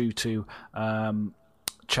was due to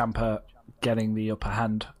Ciampa getting the upper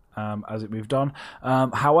hand as it moved on.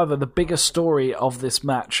 However, the biggest story of this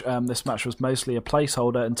match was mostly a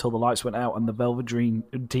placeholder until the lights went out and the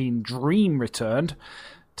Velveteen Dream returned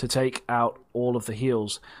to take out all of the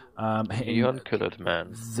heels. Hitting the Uncoloured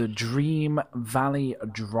Man. The Dream Valley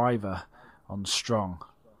Driver on Strong.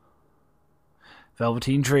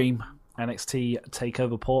 Velveteen Dream, NXT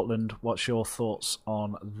TakeOver Portland. What's your thoughts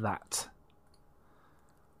on that?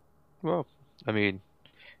 Well, I mean,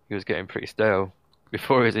 he was getting pretty stale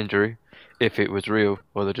before his injury. If it was real,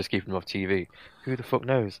 or they're just keeping him off TV, who the fuck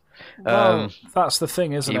knows? Well, that's the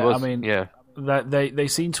thing, isn't it? Was, I mean, yeah. That they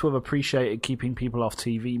seem to have appreciated keeping people off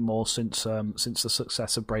TV more since the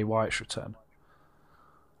success of Bray Wyatt's return.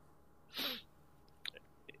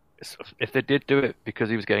 If they did do it because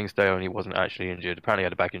he was getting stale and he wasn't actually injured, apparently he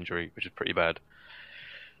had a back injury, which is pretty bad.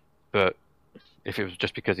 But if it was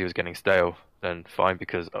just because he was getting stale, then fine,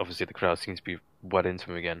 because obviously the crowd seems to be well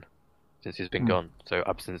into him again since he's been gone. So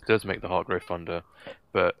absence does make the heart grow fonder,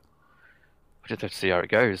 but we just have to see how it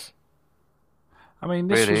goes. I mean,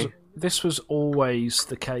 this was always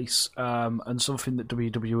the case, and something that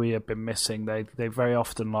WWE have been missing. They very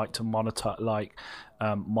often like to monetize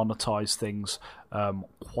things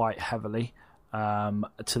quite heavily,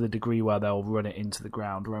 to the degree where they'll run it into the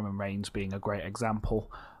ground. Roman Reigns being a great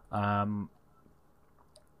example.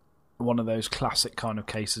 One of those classic kind of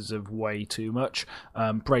cases of way too much.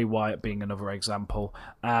 Bray Wyatt being another example.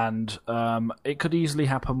 And it could easily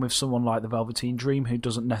happen with someone like the Velveteen Dream, who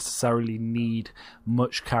doesn't necessarily need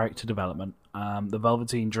much character development. The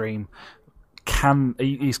Velveteen Dream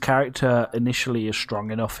his character initially is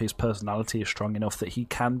strong enough, his personality is strong enough that he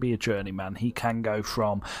can be a journeyman. He can go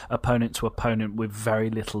from opponent to opponent with very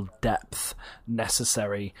little depth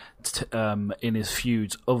necessary in his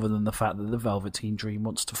feuds, other than the fact that the Velveteen Dream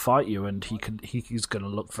wants to fight you, and he's going to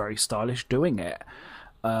look very stylish doing it.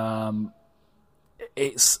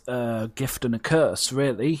 It's a gift and a curse,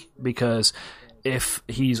 really, because if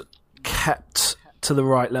he's kept to the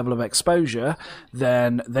right level of exposure,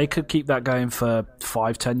 then they could keep that going for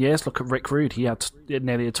 5-10 years. Look at Rick Rude. He had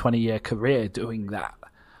nearly a 20-year career doing that.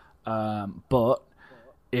 But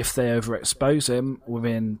if they overexpose him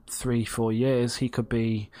within 3-4 years, he could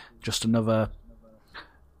be just another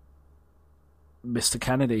Mr.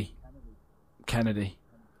 Kennedy.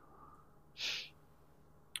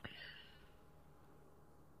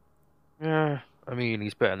 Yeah, I mean,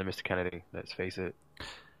 he's better than Mr. Kennedy, let's face it.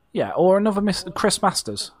 Yeah, or another Chris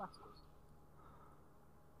Masters.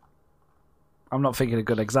 I'm not thinking of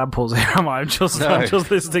good examples here, am I? I'm just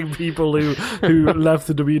listing people who left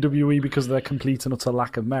the WWE because of their complete and utter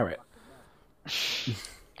lack of merit.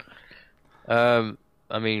 I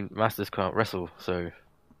mean, Masters can't wrestle, so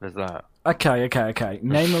there's that. Okay.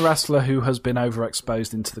 Name a wrestler who has been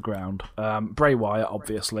overexposed into the ground. Bray Wyatt,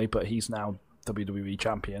 obviously, but he's now WWE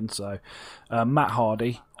champion. So Matt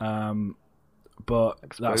Hardy. But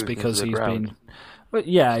that's because he's been, but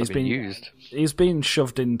yeah, he's been used. He's been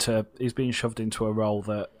shoved into a role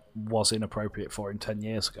that was inappropriate for him 10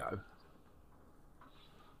 years ago.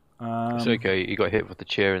 It's okay. He got hit with the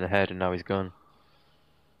chair in the head, and now he's gone.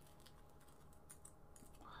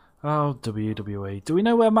 Oh, WWE. Do we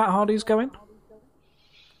know where Matt Hardy's going?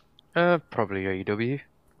 Probably AEW.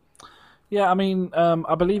 Yeah, I mean,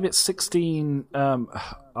 I believe it's 16.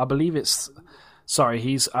 I believe it's. Sorry,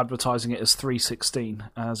 he's advertising it as 3/16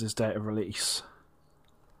 as his date of release.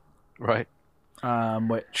 Right.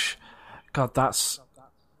 Which, God, that's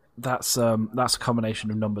a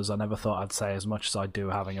combination of numbers I never thought I'd say as much as I do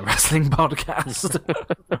having a wrestling podcast.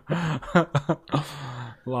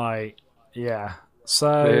 Yeah.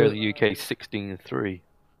 So here in the UK, 16/3.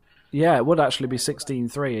 Yeah, it would actually be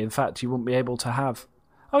 16/3. In fact, you wouldn't be able to have.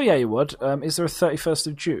 Oh yeah, you would. Is there a 31st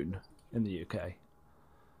of June in the UK?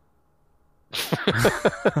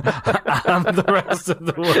 And the rest of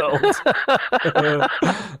the world.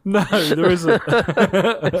 No, there isn't. Is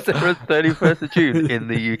there a 31st of June in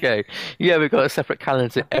the UK? Yeah, we've got a separate calendar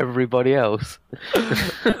to everybody else.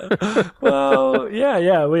 Well,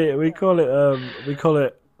 yeah, we call it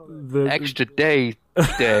the extra day.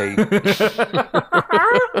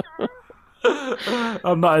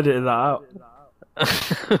 I'm not editing that out.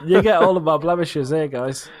 You get all of my blemishes here,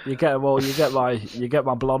 guys. You get them all. You get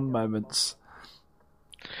my blonde moments.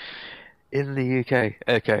 In the UK.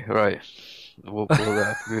 Okay, right. We'll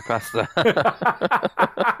move past that.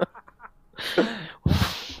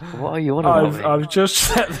 What are you on about? I've just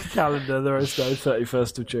set the calendar. There is no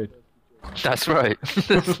 31st of June. That's right.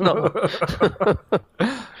 It's not.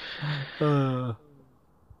 Well,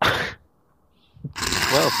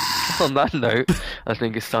 on that note, I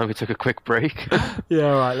think it's time we took a quick break.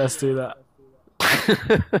 Yeah, all right, let's do that.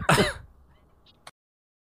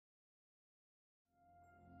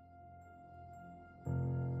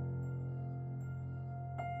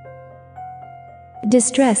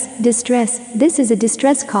 Distress, this is a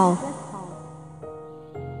distress call.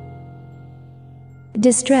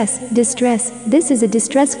 Distress, this is a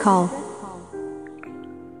distress call.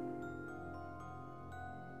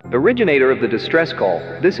 Originator of the distress call,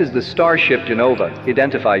 this is the Starship Genova.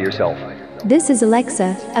 Identify yourself. This is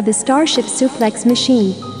Alexa of the Starship Suplex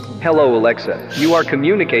machine. Hello Alexa, you are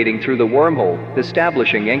communicating through the wormhole,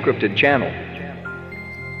 establishing encrypted channel.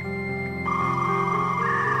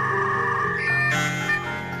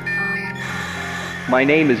 My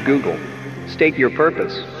name is Google. State your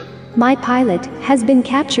purpose. My pilot has been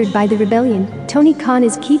captured by the rebellion. Tony Khan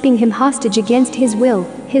is keeping him hostage against his will.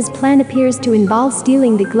 His plan appears to involve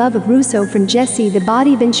stealing the glove of Russo from Jesse the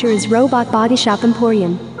Body Ventura's robot body shop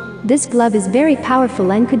emporium. This glove is very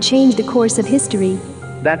powerful and could change the course of history.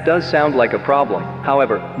 That does sound like a problem.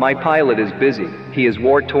 However, my pilot is busy. He is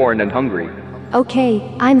war-torn and hungry. Okay,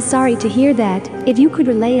 I'm sorry to hear that. If you could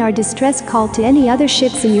relay our distress call to any other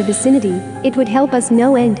ships in your vicinity, it would help us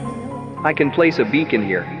no end. I can place a beacon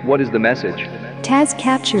here. What is the message? Taz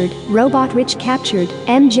captured, Robot Rich captured,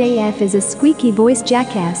 MJF is a squeaky voice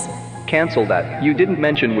jackass. Cancel that. You didn't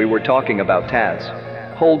mention we were talking about Taz.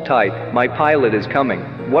 Hold tight, my pilot is coming.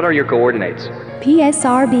 What are your coordinates?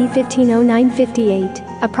 PSRB 150958,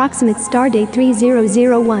 approximate stardate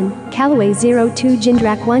 3001, Callaway 02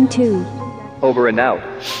 Jindrak 12. Over and out.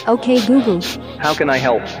 Okay Google. How can I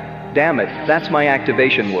help? Damn it, that's my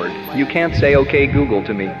activation word. You can't say okay Google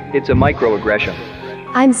to me. It's a microaggression.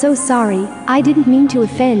 I'm so sorry, I didn't mean to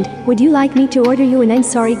offend. Would you like me to order you an I'm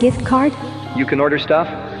sorry gift card? You can order stuff?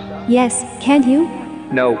 Yes, can't you?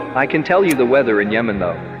 No, I can tell you the weather in Yemen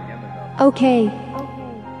though. Okay.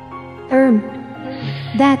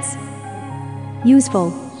 That's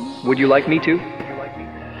useful. Would you like me to?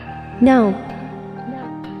 No.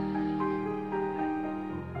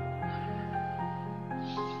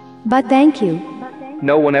 But thank you.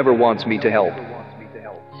 No one ever wants me to help.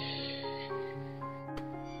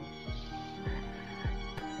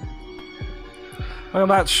 Welcome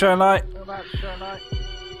back to Show Night.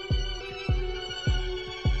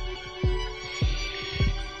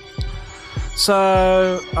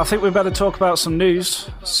 So, I think we better talk about some news.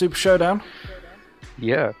 Super Showdown.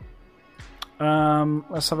 Yeah.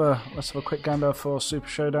 Let's have a quick gander for Super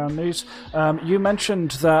Showdown news. You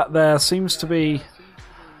mentioned that there seems to be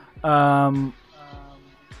the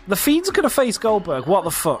Fiend's going to face Goldberg. What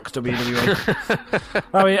the fuck, WWE?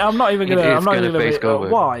 I mean, I'm not even going to face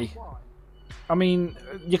Goldberg. Why? I mean,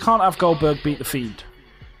 you can't have Goldberg beat the Fiend.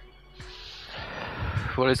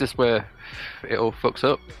 Well, is this where it all fucks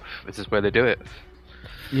up? Is this where they do it?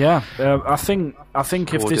 Yeah, I think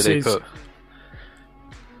if Or this do they is, put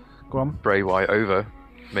go on. Bray Wyatt over,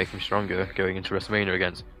 make him stronger, going into WrestleMania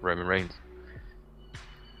against Roman Reigns?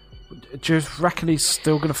 Do you reckon he's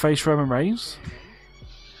still going to face Roman Reigns?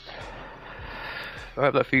 I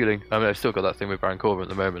have that feeling. I mean, I've still got that thing with Baron Corbin at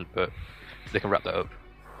the moment, but they can wrap that up.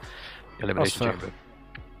 Elimination That's fair. Chamber.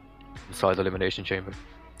 Inside the Elimination Chamber.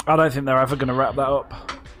 I don't think they're ever going to wrap that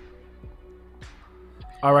up.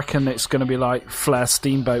 I reckon it's going to be like Flair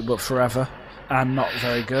Steamboat, but forever, and not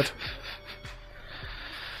very good.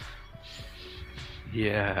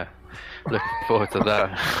 Yeah. Looking forward to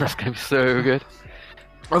that. That's going to be so good.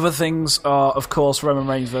 Other things are, of course, Roman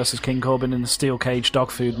Reigns versus King Corbin in the steel cage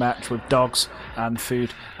dog food match with dogs and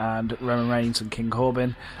food, and Roman Reigns and King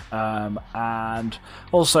Corbin. And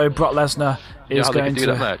also Brock Lesnar is how going they could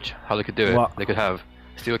do that match? How they could do it? What? They could have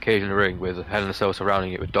steel cage in the ring with Hell in a Cell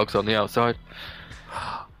surrounding it with dogs on the outside.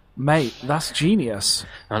 Mate, that's genius.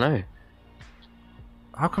 I know.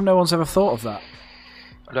 How come no one's ever thought of that?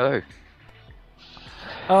 I don't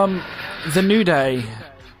know. The New Day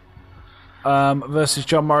versus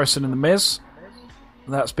John Morrison and The Miz.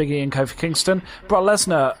 That's Big E and Kofi Kingston. Brock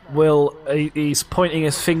Lesnar he's pointing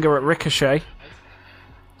his finger at Ricochet.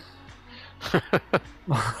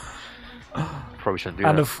 Probably shouldn't do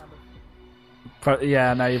And that.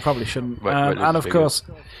 yeah, no, you probably shouldn't. Wait, And of figure. course,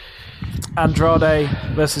 Andrade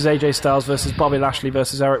versus AJ Styles versus Bobby Lashley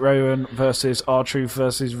versus Eric Rowan versus R-Truth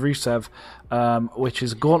versus Rusev, which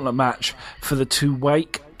is a gauntlet match for the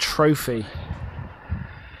Two-Wake Trophy.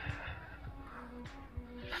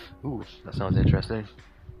 Ooh, that sounds interesting.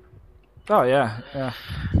 Oh, yeah, yeah.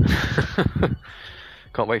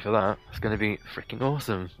 Can't wait for that. It's going to be freaking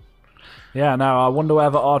awesome. Yeah, now I wonder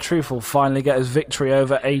whether R-Truth will finally get his victory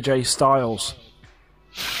over AJ Styles.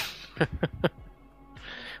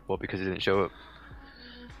 Well, because he didn't show up.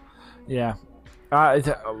 Yeah.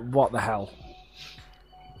 What the hell?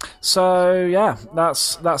 So, yeah,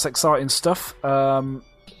 that's exciting stuff. Yeah,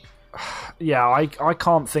 I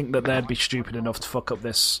can't think that they'd be stupid enough to fuck up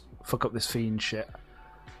this Fiend shit.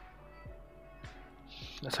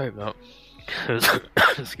 Let's hope not.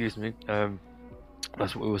 Excuse me.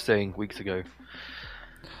 That's what we were saying weeks ago.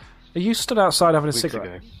 Are you stood outside having a Weeks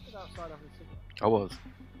cigarette? ago. I was.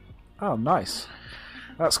 Oh, nice.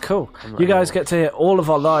 That's cool. I'm not You guys anymore. get to hear all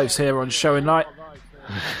of our lives here on Show and Night.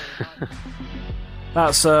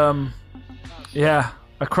 That's yeah,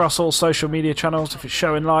 across all social media channels. If it's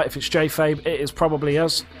Showing Light, if it's JFabe, it is probably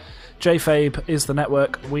us. JFabe is the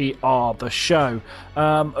network, we are the show.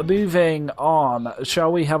 Moving on,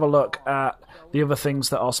 shall we have a look at the other things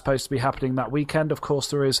that are supposed to be happening that weekend? Of course,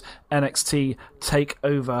 there is NXT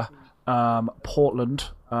TakeOver Portland,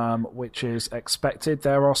 which is expected.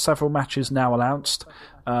 There are several matches now announced.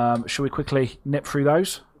 Shall we quickly nip through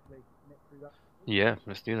those? Yeah,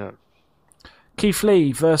 let's do that. Keith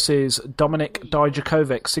Lee versus Dominik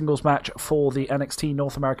Dijakovic, singles match for the NXT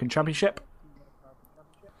North American Championship.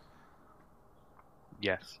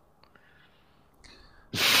 Yes.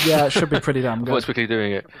 Yeah, it should be pretty damn I was good. quickly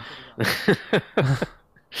doing it.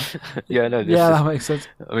 Yeah, no. That makes sense.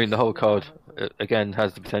 I mean, the whole card again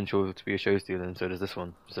has the potential to be a show stealer, and so does this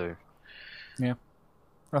one. So Yeah,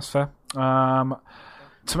 that's fair. Tommaso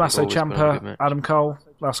Always put on a good Ciampa, match. Adam Cole,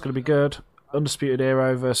 that's going to be good. Undisputed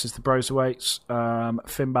Era versus the Broserweights.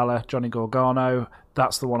 Finn Balor, Johnny Gargano.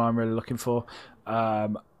 That's the one I'm really looking for.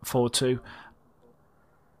 Forward to.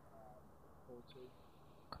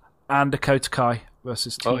 And Dakota Kai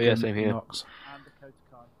versus Tegan Oh, yeah, same here. Knox.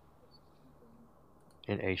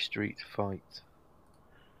 in a street fight.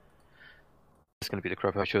 It's going to be the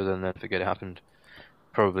crap show, then forget it happened.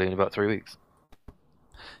 Probably in about 3 weeks.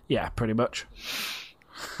 Yeah, pretty much.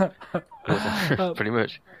 Pretty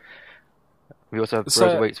much. We also have So-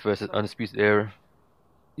 Broserweights versus Undisputed Era.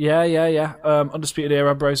 Yeah. Undisputed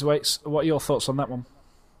Era, Broserweights. What are your thoughts on that one?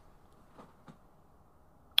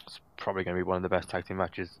 It's probably going to be one of the best tag team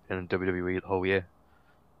matches in WWE the whole year.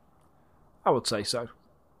 I would say so.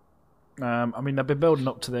 I mean, they've been building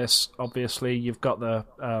up to this. Obviously, you've got the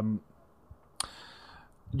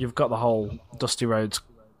whole Dusty Rhodes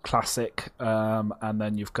Classic, and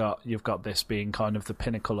then you've got this being kind of the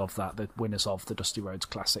pinnacle of that. The winners of the Dusty Rhodes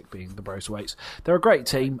Classic being the Broserweights. They're a great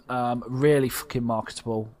team, really fucking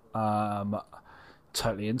marketable.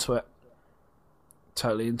 Totally into it.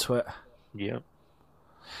 Yeah.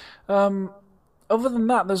 Other than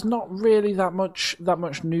that, there's not really that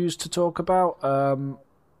much news to talk about.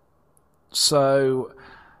 So,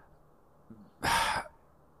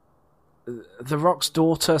 The Rock's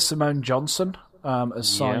daughter, Simone Johnson, has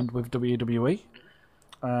signed with WWE.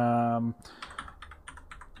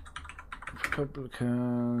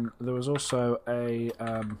 Republican. There was also a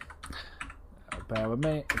bear with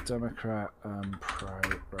me, a Democrat Pro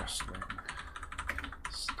Wrestling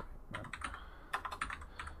statement.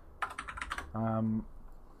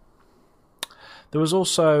 There was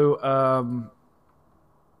also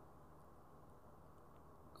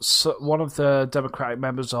one of the Democratic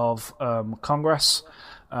members of Congress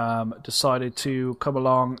decided to come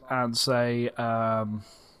along and say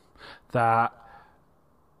that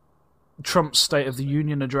Trump's State of the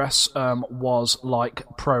Union address was like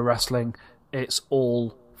pro wrestling. It's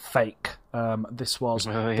all fake. This was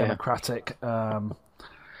Democratic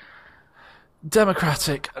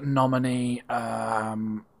nominee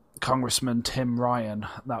Congressman Tim Ryan.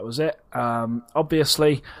 That was it.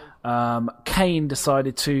 Obviously, Kane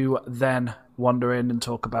decided to then wander in and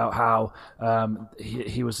talk about how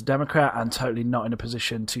he was a Democrat and totally not in a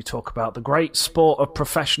position to talk about the great sport of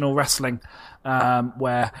professional wrestling,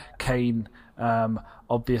 where Kane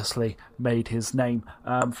obviously made his name.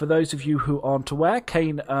 For those of you who aren't aware,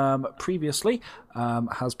 Kane previously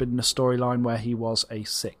has been in a storyline where he was a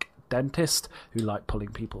sick dentist who liked pulling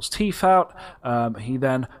people's teeth out. He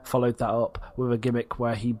then followed that up with a gimmick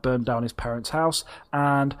where he burned down his parents' house,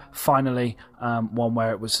 and finally one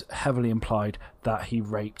where it was heavily implied that he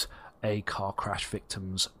raped a car crash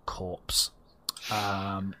victim's corpse.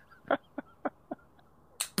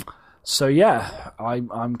 So yeah,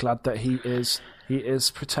 I'm glad that he is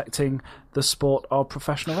protecting the sport of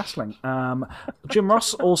professional wrestling. Jim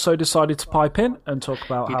Ross also decided to pipe in and talk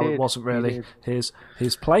about it wasn't really his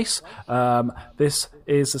place. This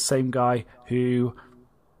is the same guy who,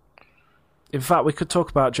 in fact, we could talk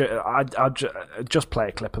about. I'd just play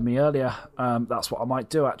a clip of me earlier. That's what I might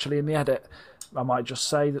do actually in the edit. I might just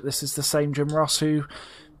say that this is the same Jim Ross who,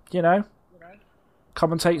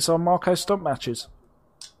 commentates on Marco Stunt matches.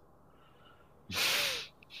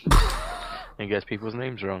 And gets people's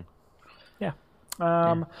names wrong. Yeah.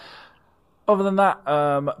 Other than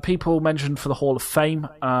that, people mentioned for the Hall of Fame,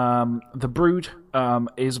 the Brood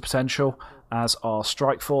is a potential, as are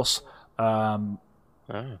Strikeforce.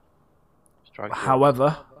 Strikeforce.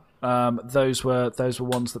 However, those were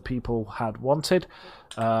ones that people had wanted.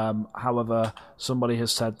 However, somebody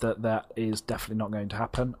has said that is definitely not going to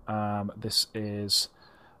happen. This is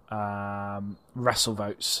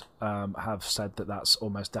WrestleVotes have said that that's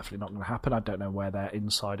almost definitely not going to happen. I don't know where their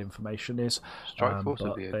inside information is. Strikeforce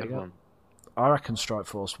would be a good one. I reckon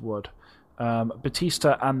Strikeforce would.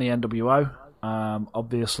 Batista and the NWO.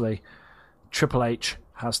 Obviously, Triple H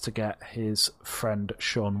has to get his friend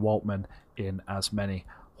Sean Waltman in as many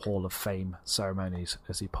Hall of Fame ceremonies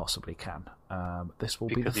as he possibly can. This will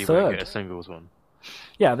be the he third. Won't get a singles one.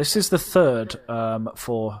 Yeah, this is the third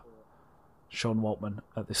for Sean Waltman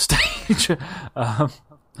at this stage. Do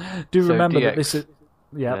remember DX, that this is...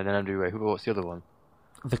 Yeah. And then NWA. What's the other one?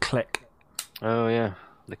 The Click. Oh, yeah.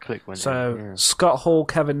 The Click went So, in. Yeah. Scott Hall,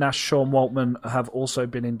 Kevin Nash, Sean Waltman have also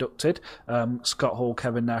been inducted. Scott Hall,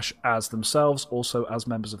 Kevin Nash as themselves, also as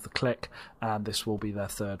members of the Click, and this will be their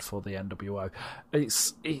third for the NWO.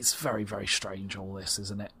 It's very, very strange, all this,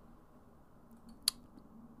 isn't it?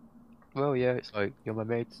 Well, yeah, it's like, you're my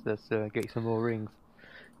mates, let's get you some more rings.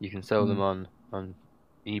 You can sell them on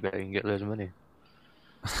eBay and get loads of money.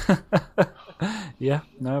 Yeah,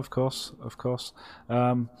 no, of course. Of course,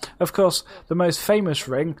 the most famous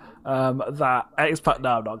ring that X-Pac...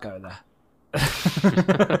 No, I'm not going there.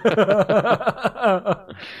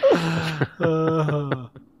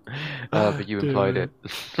 But you implied it.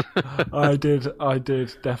 I did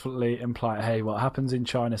definitely imply it. Hey, what happens in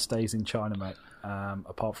China stays in China, mate.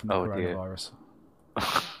 Apart from the coronavirus.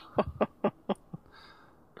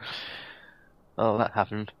 Oh, that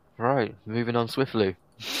happened. Right, moving on swiftly.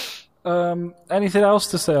 Anything else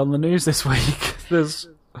to say on the news this week? It's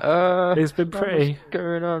been pretty. What's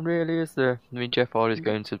going on, really, is there? I mean, Jeff Hardy's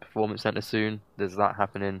going to the Performance Center soon. There's that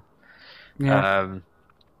happening. Yeah.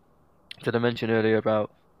 Did I mention earlier about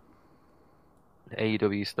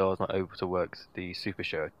AEW stars not able to work the Super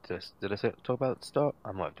Show? Did I talk about the start?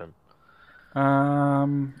 I might have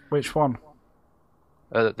done. Which one?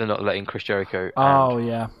 They're not letting Chris Jericho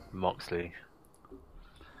and Moxley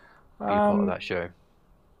be part of that show.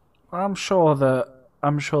 I'm sure that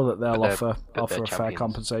they'll offer a fair champions.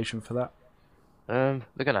 compensation for that. They're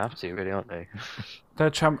gonna have to, really, aren't they?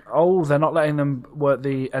 They're not letting them work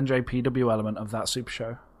the NJPW element of that Super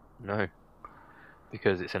Show. No,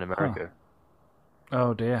 because it's in America.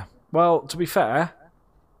 Oh dear. Well, to be fair,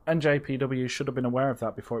 NJPW should have been aware of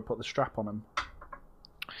that before it put the strap on them.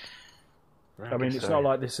 I mean, it's not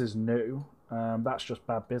like this is new. That's just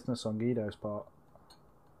bad business on Guido's part.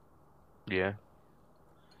 Yeah.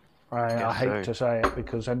 I hate to say it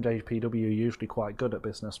because NJPW are usually quite good at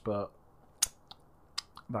business, but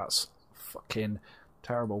that's fucking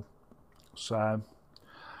terrible. So,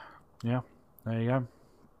 yeah, there you go.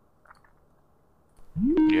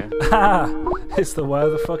 Yeah. It's the where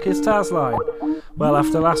the fuck is Taz line. Well,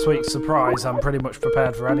 after last week's surprise, I'm pretty much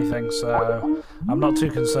prepared for anything, so I'm not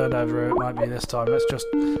too concerned over who it might be this time.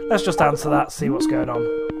 Let's just answer that, see what's going on.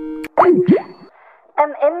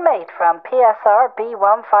 An inmate from PSR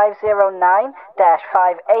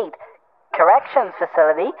B1509-58 Corrections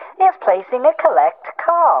Facility is placing a collect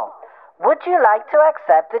call. Would you like to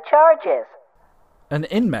accept the charges? An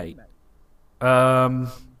inmate?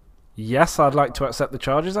 Yes, I'd like to accept the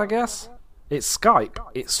charges, I guess. It's Skype.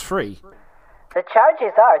 It's free. The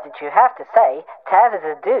charges are that you have to say Taz is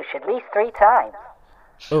a douche at least 3 times.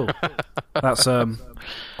 Oh, that's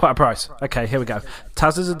quite a price. Okay, here we go.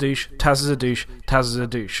 Taz is a douche, Taz is a douche, Taz is a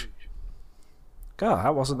douche. God,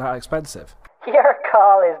 that wasn't that expensive. Your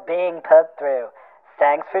call is being put through.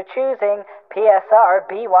 Thanks for choosing PSR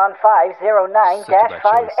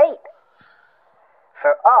B1509-58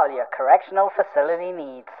 for all your correctional facility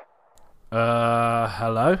needs.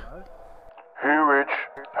 Hello? Hey, Rich.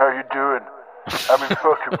 How you doing? I'm in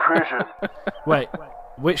fucking prison. Wait,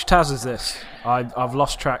 which Taz is this? I've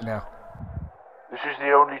lost track now. This is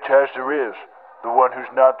the only Taz there is. The one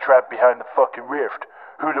who's not trapped behind the fucking rift.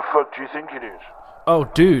 Who the fuck do you think it is? Oh,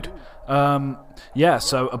 dude. Yeah,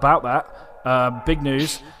 so about that, big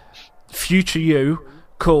news. Future You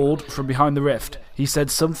called from behind the rift. He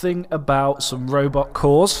said something about some robot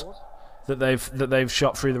cores that they've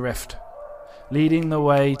shot through the rift, leading the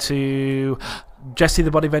way to Jesse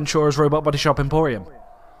the Body Ventura's Robot Body Shop Emporium.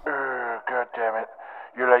 God damn it.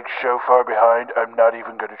 You're like so far behind, I'm not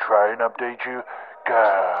even going to try and update you.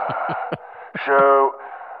 God. So,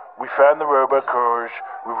 we found the robot cores,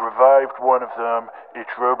 we revived one of them,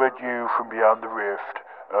 it's Robot You from Beyond the Rift.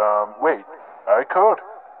 Wait, I called?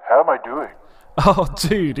 How am I doing? Oh,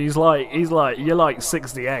 dude, he's like, you're like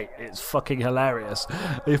 68. It's fucking hilarious.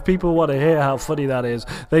 If people want to hear how funny that is,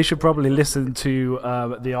 they should probably listen to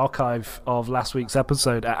the archive of last week's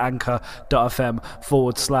episode at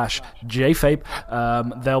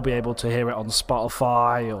anchor.fm/jfape. They'll be able to hear it on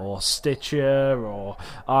Spotify or Stitcher or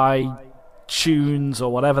iTunes Tunes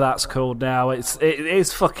or whatever that's called now. It's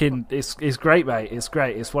great, mate. It's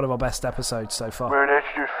great. It's one of our best episodes so far. Well, that's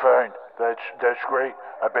just fine. That's great.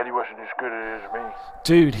 I bet he wasn't as good at it as me.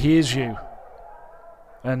 Dude, he is you.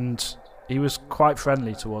 And he was quite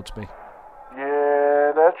friendly towards me.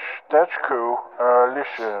 Yeah, that's cool.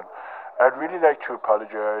 Listen, I'd really like to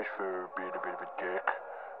apologize for being a bit of a dick.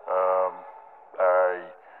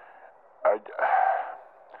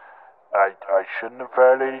 I shouldn't have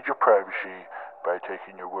violated your privacy by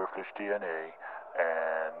taking your worthless DNA,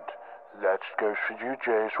 and that goes for you,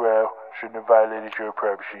 Jay, as well. Shouldn't have violated your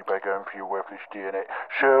privacy by going for your worthless DNA.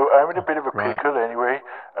 So I'm in a bit of a pickle anyway.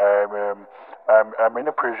 I'm in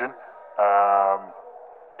a prison.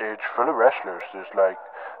 It's full of wrestlers. There's like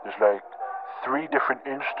 3 different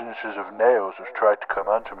instances of Nails has tried to come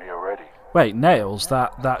onto me already. Wait, Nails,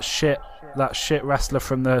 that shit wrestler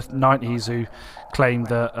from the 90s who claimed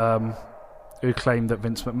that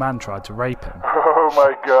Vince McMahon tried to rape him. Oh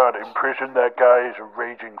my God! In prison, that guy is a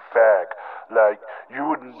raging fag. Like, you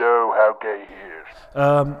wouldn't know how gay he is.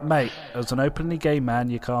 Mate, as an openly gay man,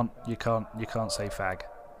 you can't say fag.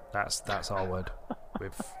 That's our word.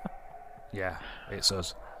 It's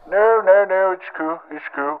us. No, it's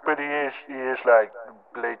cool. But he is like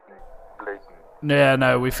blatant. Yeah,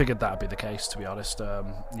 no, we figured that'd be the case, to be honest. A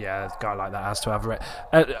guy like that has to have it.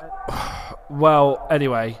 Well,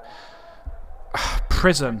 anyway,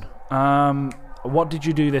 prison. What did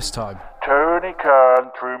you do this time? Tony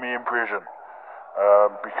Khan threw me in prison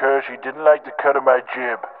because he didn't like the cut of my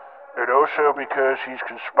jib, and also because he's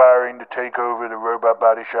conspiring to take over the Robot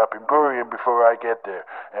Body Shop Emporium before I get there.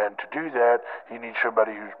 And to do that, he needs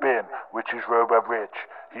somebody who's been, which is Robot Rich.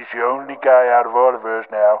 He's the only guy out of all of us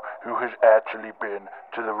now who has actually been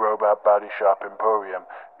to the Robot Body Shop Emporium,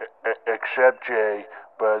 except Jay,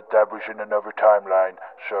 but that was in another timeline,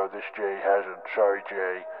 so this Jay hasn't. Sorry,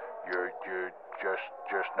 Jay, you're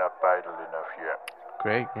just not vital enough yet.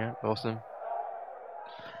 Great, yeah, awesome.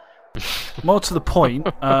 More to the point,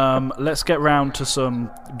 let's get round to some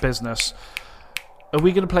business. Are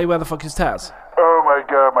we going to play Where the Fuck is Taz? Oh my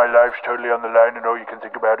God, my life's totally on the line, and all you can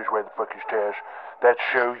think about is where the fuck is Taz. That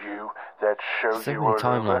show you all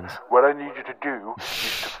over. What I need you to do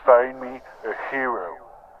is to find me a hero.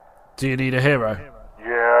 Do you need a hero?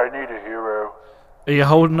 Yeah, I need a hero. Are you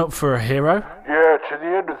holding up for a hero? Yeah, to the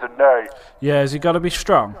end of the night. Yeah, has he got to be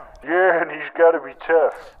strong? Yeah, and he's got to be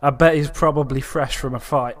tough. I bet he's probably fresh from a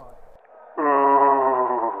fight.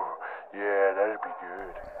 Ooh, yeah, that'd be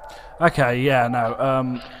good. Okay, yeah,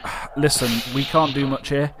 no. Listen, we can't do much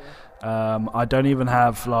here. I don't even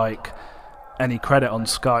have, any credit on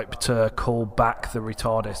Skype to call back the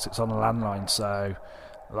retardist. It's on a landline, so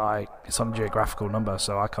it's on a geographical number,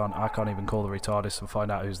 so I can't even call the retardist and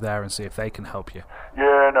find out who's there and see if they can help you.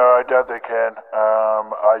 Yeah, no, I doubt they can.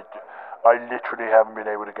 I literally haven't been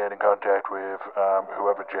able to get in contact with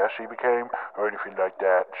whoever Jesse became or anything like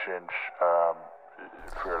that since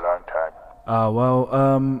for a long time.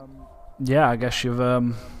 Yeah, I guess you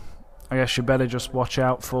better just watch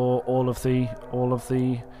out for all of the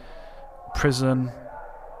prison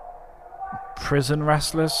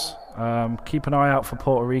wrestlers. Keep an eye out for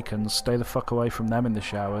Puerto Ricans. Stay the fuck away from them in the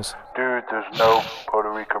showers. Dude, there's no Puerto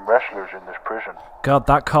Rican wrestlers in this prison. God,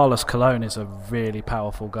 that Carlos Colon is a really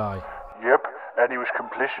powerful guy. Yep, and he was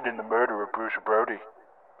complicit in the murder of Bruce Brody.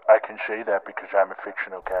 I can say that because I'm a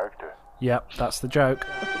fictional character. Yep, that's the joke.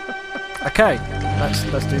 Okay, let's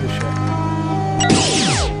do this shit.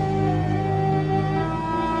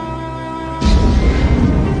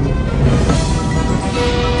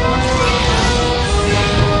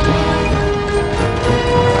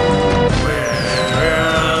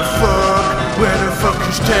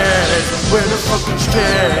 Where the fuck is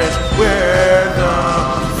Taz? Where the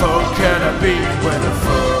fuck can I be? Where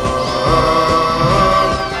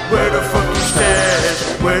the fuck is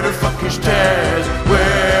Taz? Where the fuck is Taz?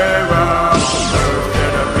 Where on earth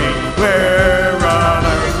can I be? Where on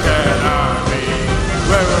earth can I be?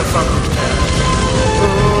 Where the fuck is Taz?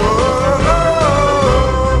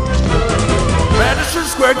 Madison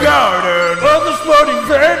Square Garden, other sporting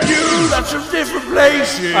venue, lots of different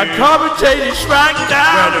places. I commentated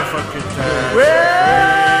SmackDown. Where the fuck is Taz?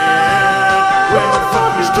 Where the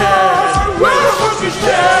fuck is Taz? Where the fuck is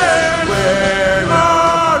Taz? Where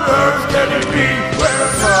on earth can it be? Where the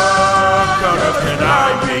fuck on earth can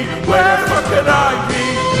I be? Where the fuck can I be?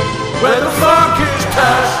 Where the fuck is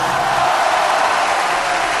Taz?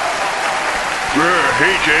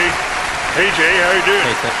 Hey Jay. Hey Jay, how you doing?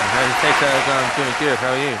 Hey Taz, I'm doing good.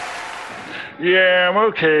 How are you? Yeah, I'm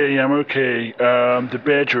okay. The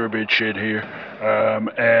beds are a bit shit here.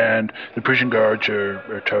 And the prison guards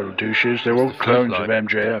are total douches. They're all clones of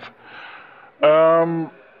MJF.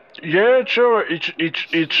 Yeah, it's alright.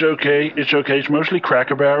 It's okay. It's okay. It's mostly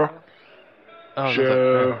Cracker Barrel. Oh,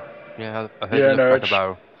 So yeah, I heard yeah, you no, love it's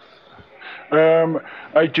Cracker Barrel.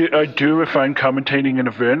 I do if I'm commentating an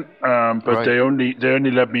event, but Right. they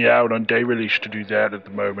only let me out on day release to do that at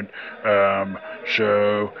the moment.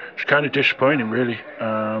 So it's kind of disappointing, really.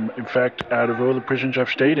 In fact, out of all the prisons I've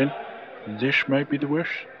stayed in, this might be the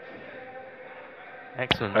worst.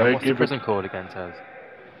 Excellent. I And what's the give it- prison called again, Taz?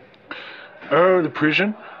 Oh, the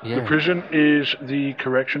prison. Yeah. The prison is the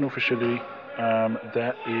correctional facility.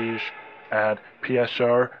 That is at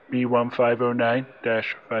PSR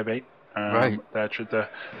B1509-58. Right. That's at the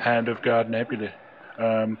Hand of God Nebula.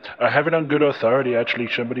 I have it on good authority. Actually,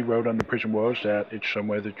 somebody wrote on the prison walls that it's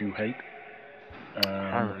somewhere that you hate.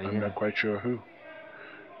 Apparently, I'm yeah. not quite sure who,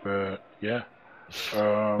 but yeah.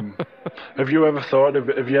 Have you ever thought of?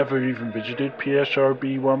 Have you ever even visited PSR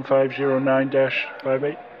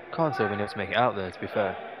B1509-58? Can't say I've been able to make it out there, to be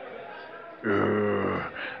fair.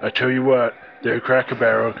 I tell you what, their Cracker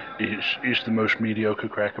Barrel is the most mediocre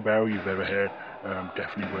Cracker Barrel you've ever had.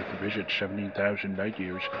 Definitely worth a visit. 17,000 light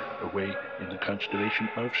years away in the constellation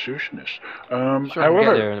of Circinus. Sure, I can get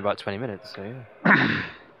However, there in about 20 minutes, so yeah.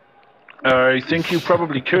 I think you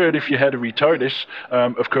probably could if you had a retardus.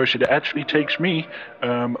 Of course, it actually takes me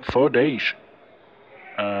 4 days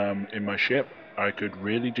in my ship. I could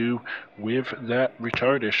really do with that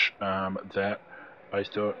retardus that I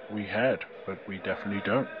thought we had, but we definitely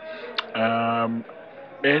don't.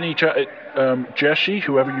 Jesse,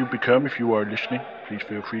 whoever you become, if you are listening, please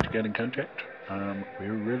feel free to get in contact.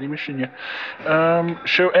 We're really missing you.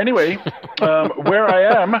 So anyway, where I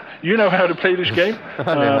am, you know how to play this game.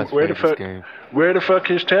 I know how to play this game. Where the fuck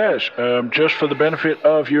is Taz? Just for the benefit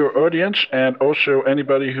of your audience and also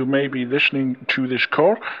anybody who may be listening to this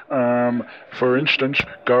call, for instance,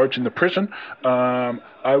 guards in the prison,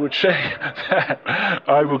 I would say that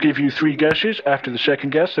I will give you 3 guesses. After the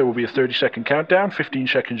second guess, there will be a 30-second countdown. 15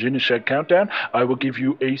 seconds in the said countdown, I will give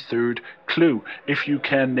you a third clue. If you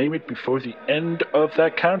can name it before the end of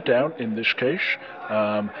that countdown, in this case,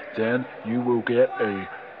 then you will get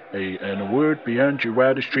an award beyond your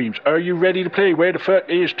wildest dreams. Are you ready to play Where the Fuck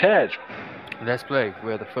is Taz? Let's play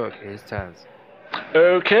Where the Fuck is Taz?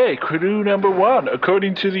 Okay, clue number 1.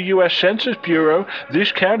 According to the U.S. Census Bureau,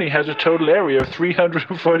 this county has a total area of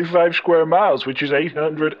 345 square miles, which is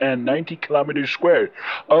 890 kilometers squared,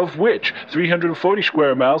 of which 340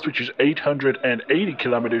 square miles, which is 880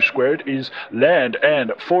 kilometers squared, is land, and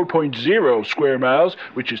 4.0 square miles,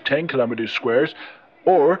 which is 10 kilometers squares,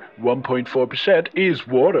 or 1.4% is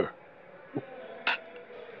water.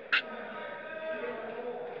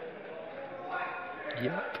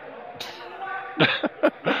 Yep.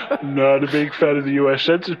 Not a big fan of the U.S.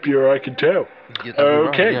 Census Bureau, I can tell. Yeah, that'd be right,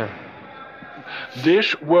 Okay. yeah.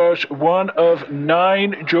 This was one of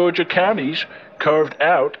 9 Georgia counties carved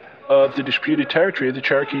out of the disputed territory of the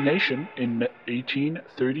Cherokee Nation in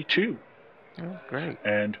 1832. Oh, great.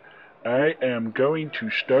 And I am going to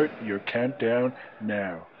start your countdown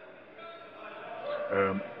now.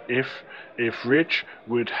 If Rich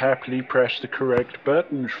would happily press the correct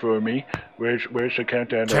buttons for me. Where's the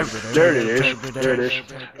countdown? There it is. There it is.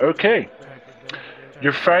 Okay.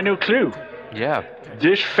 Your final clue. Yeah.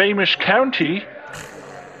 This famous county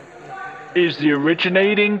is the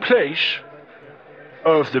originating place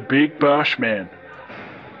of the Big Boss Man.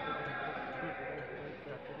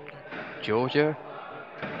 Georgia?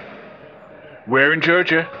 Where in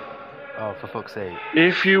Georgia? Oh, for fuck's sake.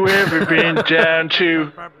 If you ever been down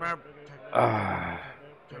to...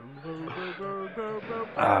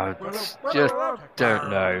 Just don't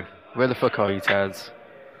know. Where the fuck are you, Taz?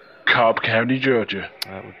 Cobb County, Georgia.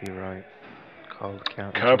 That would be right. Cobb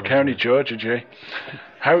County. Cobb Georgia. County, Georgia, Jay.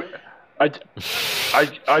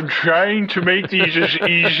 I'm trying to make these as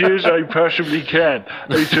easy as I possibly can.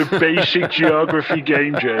 It's a basic geography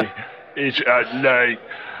game, Jay. It's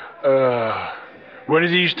one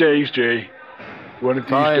of these days, Jay. One of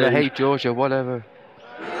these Fine, days. I hate Georgia, whatever.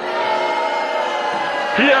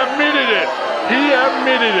 He admitted it.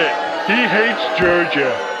 He hates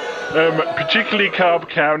Georgia, particularly Cobb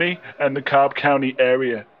County and the Cobb County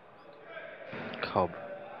area. Cobb.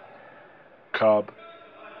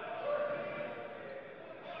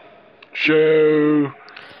 So,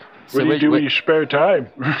 what do you do in your spare time?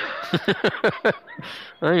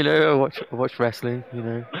 Oh, you know, I watch wrestling, you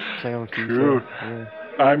know, play on FIFA. Cool. Yeah.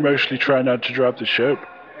 I mostly try not to drop the soap.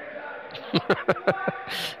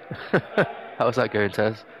 How's that going,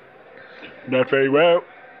 Taz? Not very well.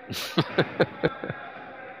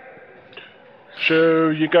 So,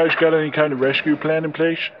 you guys got any kind of rescue plan in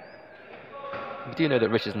place? You do know that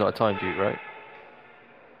Rich is not a time dude, right?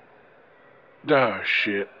 Oh,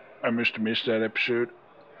 shit. I must have missed that episode.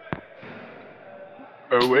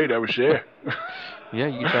 Oh, wait, I was there. Yeah,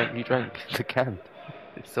 you drank the can.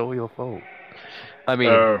 It's all your fault. I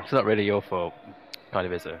mean, it's not really your fault. Kind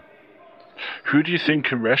of is though. Who do you think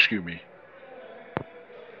can rescue me?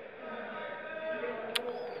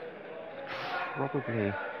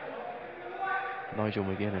 Probably Nigel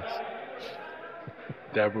McGuinness.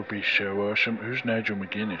 That would be so awesome. Who's Nigel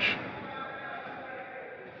McGuinness?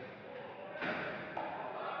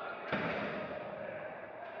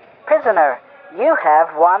 Prisoner, you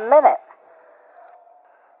have 1 minute.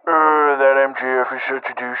 That MJF is such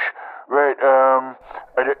a douche. Right,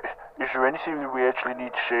 is there anything that we actually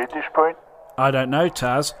need to say at this point? I don't know,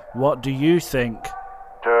 Taz. What do you think?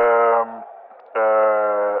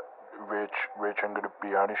 Rich, I'm gonna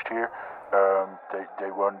be honest here.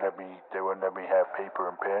 They won't let me have paper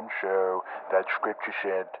and pen, so that script you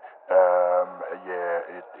sent,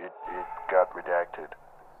 it got redacted.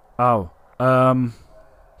 Oh,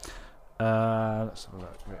 let's have a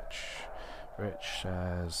look. Rich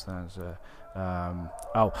says there's a,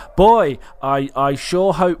 oh boy, I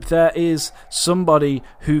sure hope there is somebody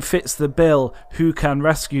who fits the bill who can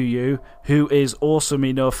rescue you, who is awesome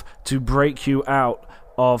enough to break you out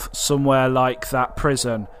of somewhere like that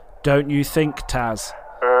prison. Don't you think, Taz?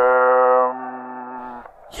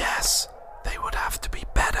 Yes, they would have to be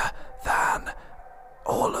better than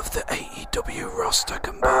all of the AEW roster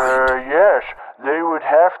combined. Yes, they would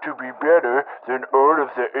have to be better than all of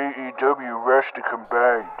the AEW roster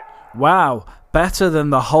combined. Wow, better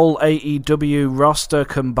than the whole AEW roster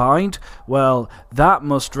combined? Well, that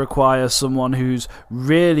must require someone who's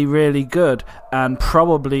really, really good and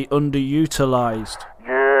probably underutilized.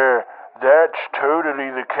 Yeah, that's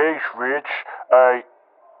totally the case, Rich.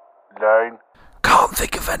 Can't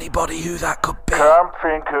think of anybody who that could be. Can't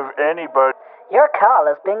think of anybody. Your call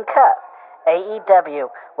has been cut. AEW,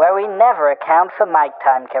 where we never account for mic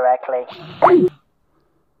time correctly.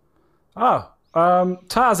 Oh,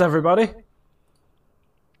 Taz, everybody.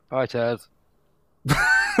 Hi, Taz.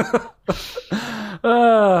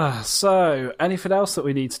 So, anything else that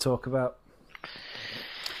we need to talk about?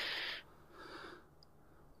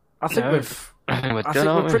 I think we've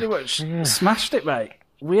pretty much smashed it, mate.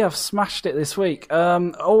 We have smashed it this week.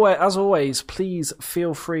 As always, please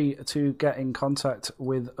feel free to get in contact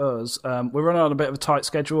with us. We're running on a bit of a tight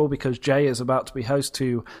schedule because Jay is about to be host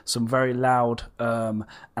to some very loud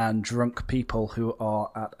and drunk people who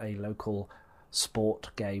are at a local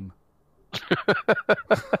sport game.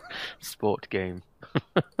 Sport game.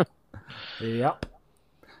 Yep.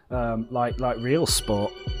 Like real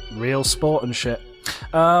sport and shit.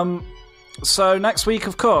 So next week,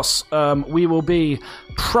 of course, we will be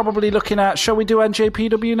probably looking at... Shall we do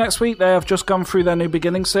NJPW next week? They have just gone through their new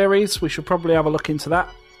beginning series. We should probably have a look into that.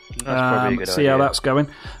 That's probably a good see idea. how that's going.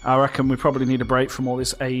 I reckon we probably need a break from all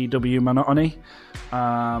this AEW monotony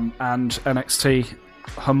and NXT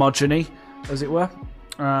homogeny, as it were.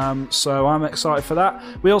 So I'm excited for that.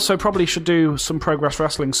 We also probably should do some Progress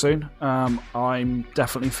Wrestling soon. I'm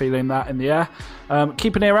definitely feeling that in the air.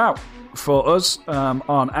 Keep an ear out for us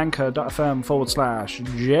on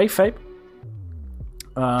anchor.fm/JFabe.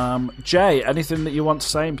 Jay, anything that you want to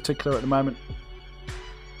say in particular at the moment?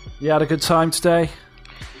 You had a good time today?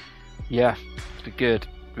 Yeah, it's been good.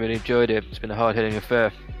 Really enjoyed it. It's been a hard-hitting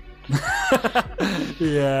affair.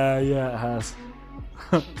 Yeah, it has.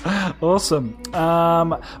 Awesome.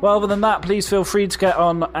 Well, other than that, please feel free to get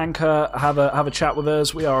on Anchor, have a chat with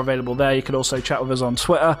us. We are available there. You can also chat with us on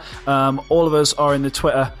Twitter. All of us are in the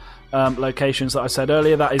Twitter locations that I said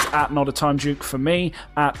earlier. That is at Not a Time Duke for me,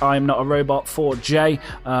 at I'm Not a Robot for Jay,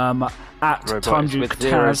 at Time Duke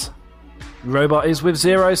Taz. Robot is with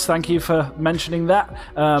zeros. Thank you for mentioning that.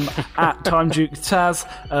 At Time Duke Taz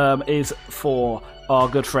is for our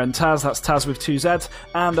good friend Taz. That's Taz with 2 Z's.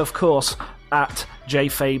 And of course, at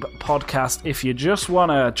JFabe Podcast. If you just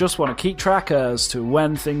wanna keep track as to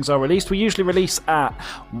when things are released, we usually release at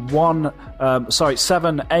 7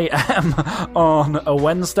 a.m. on a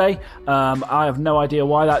Wednesday. I have no idea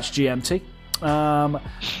why that's GMT.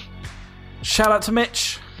 Shout out to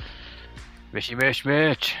Mitch. Mitch.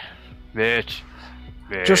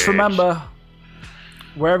 Just remember,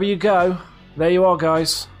 wherever you go, there you are,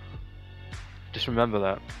 guys. Just remember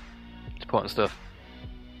that. It's important stuff.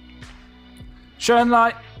 Shine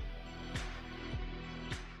light.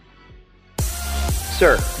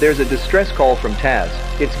 Sir, there's a distress call from Taz.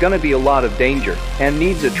 It's gonna be a lot of danger, and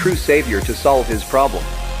needs a true savior to solve his problem.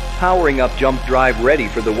 Powering up jump drive ready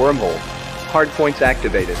for the wormhole. Hardpoints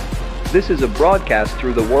activated. This is a broadcast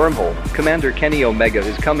through the wormhole. Commander Kenny Omega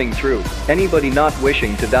is coming through. Anybody not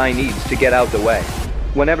wishing to die needs to get out the way.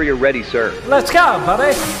 Whenever you're ready, sir. Let's go,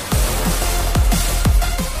 buddy.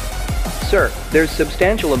 Sir, there's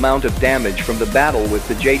substantial amount of damage from the battle with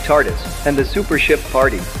the J-TARDIS and the super ship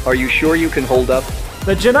party. Are you sure you can hold up?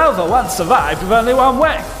 The Genova once survived with only one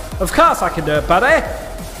wing. Of course I can do it, buddy.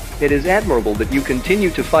 It is admirable that you continue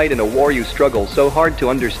to fight in a war you struggle so hard to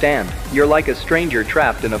understand. You're like a stranger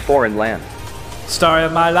trapped in a foreign land. Story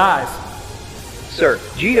of my life. Sir,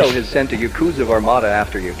 Gito has sent a Yakuza Armada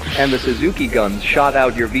after you, and the Suzuki guns shot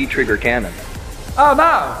out your V-trigger cannon. Oh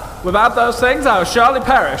no! Without those things, I will surely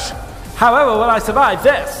perish. However, will I survive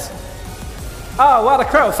this? Oh, what a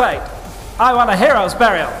cruel fate. I want a hero's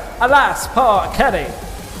burial. Alas, poor Kenny.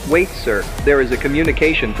 Wait, sir. There is a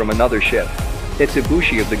communication from another ship. It's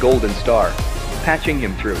Ibushi of the Golden Star. Patching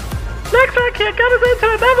him through. Looks like you got us into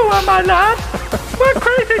another one, my lad. What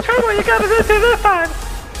crazy trouble you got us into this time?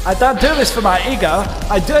 I don't do this for my ego.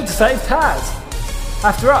 I do it to save Taz.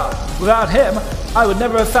 After all, without him, I would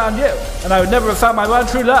never have found you, and I would never have found my one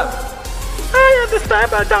true love. I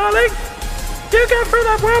understand, my darling. You go through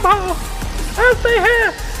that wormhole. I'll stay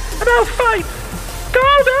here, and I'll fight.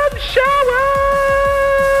 Golden shower!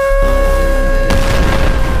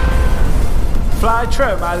 Fly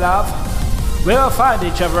true, my love. We'll find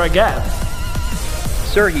each other again.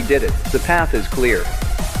 Sir, he did it. The path is clear.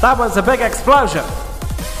 That was a big explosion.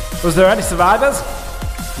 Was there any survivors?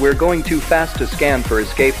 We're going too fast to scan for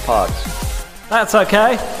escape pods. That's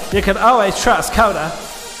okay. You can always trust Coda.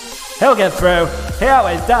 He'll get through. He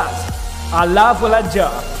always does. Our love will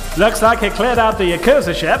endure. Looks like he cleared out the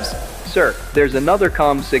Yakuza ships. Sir, there's another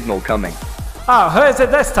comm signal coming. Oh, who is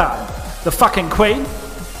it this time? The fucking Queen?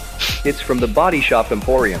 It's from the Body Shop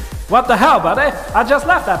Emporium. What the hell, buddy? I just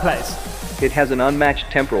left that place. It has an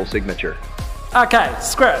unmatched temporal signature. Okay,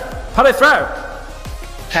 screw it. Put it through.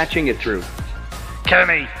 Patching it through.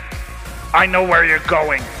 Kenny, I know where you're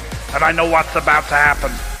going, and I know what's about to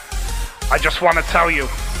happen. I just want to tell you,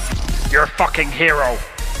 you're a fucking hero.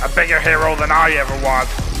 A bigger hero than I ever was.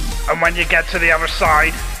 And when you get to the other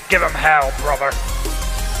side, give him hell, brother.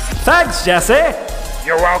 Thanks, Jesse.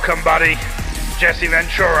 You're welcome, buddy. Jesse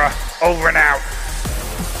Ventura, over and out.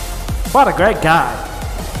 What a great guy.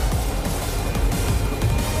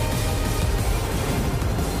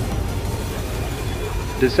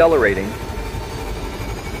 Decelerating.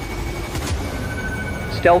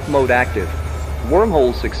 Stealth mode active.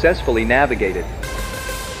 Wormhole successfully navigated.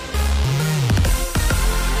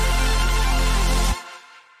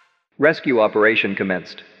 Rescue operation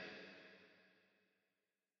commenced.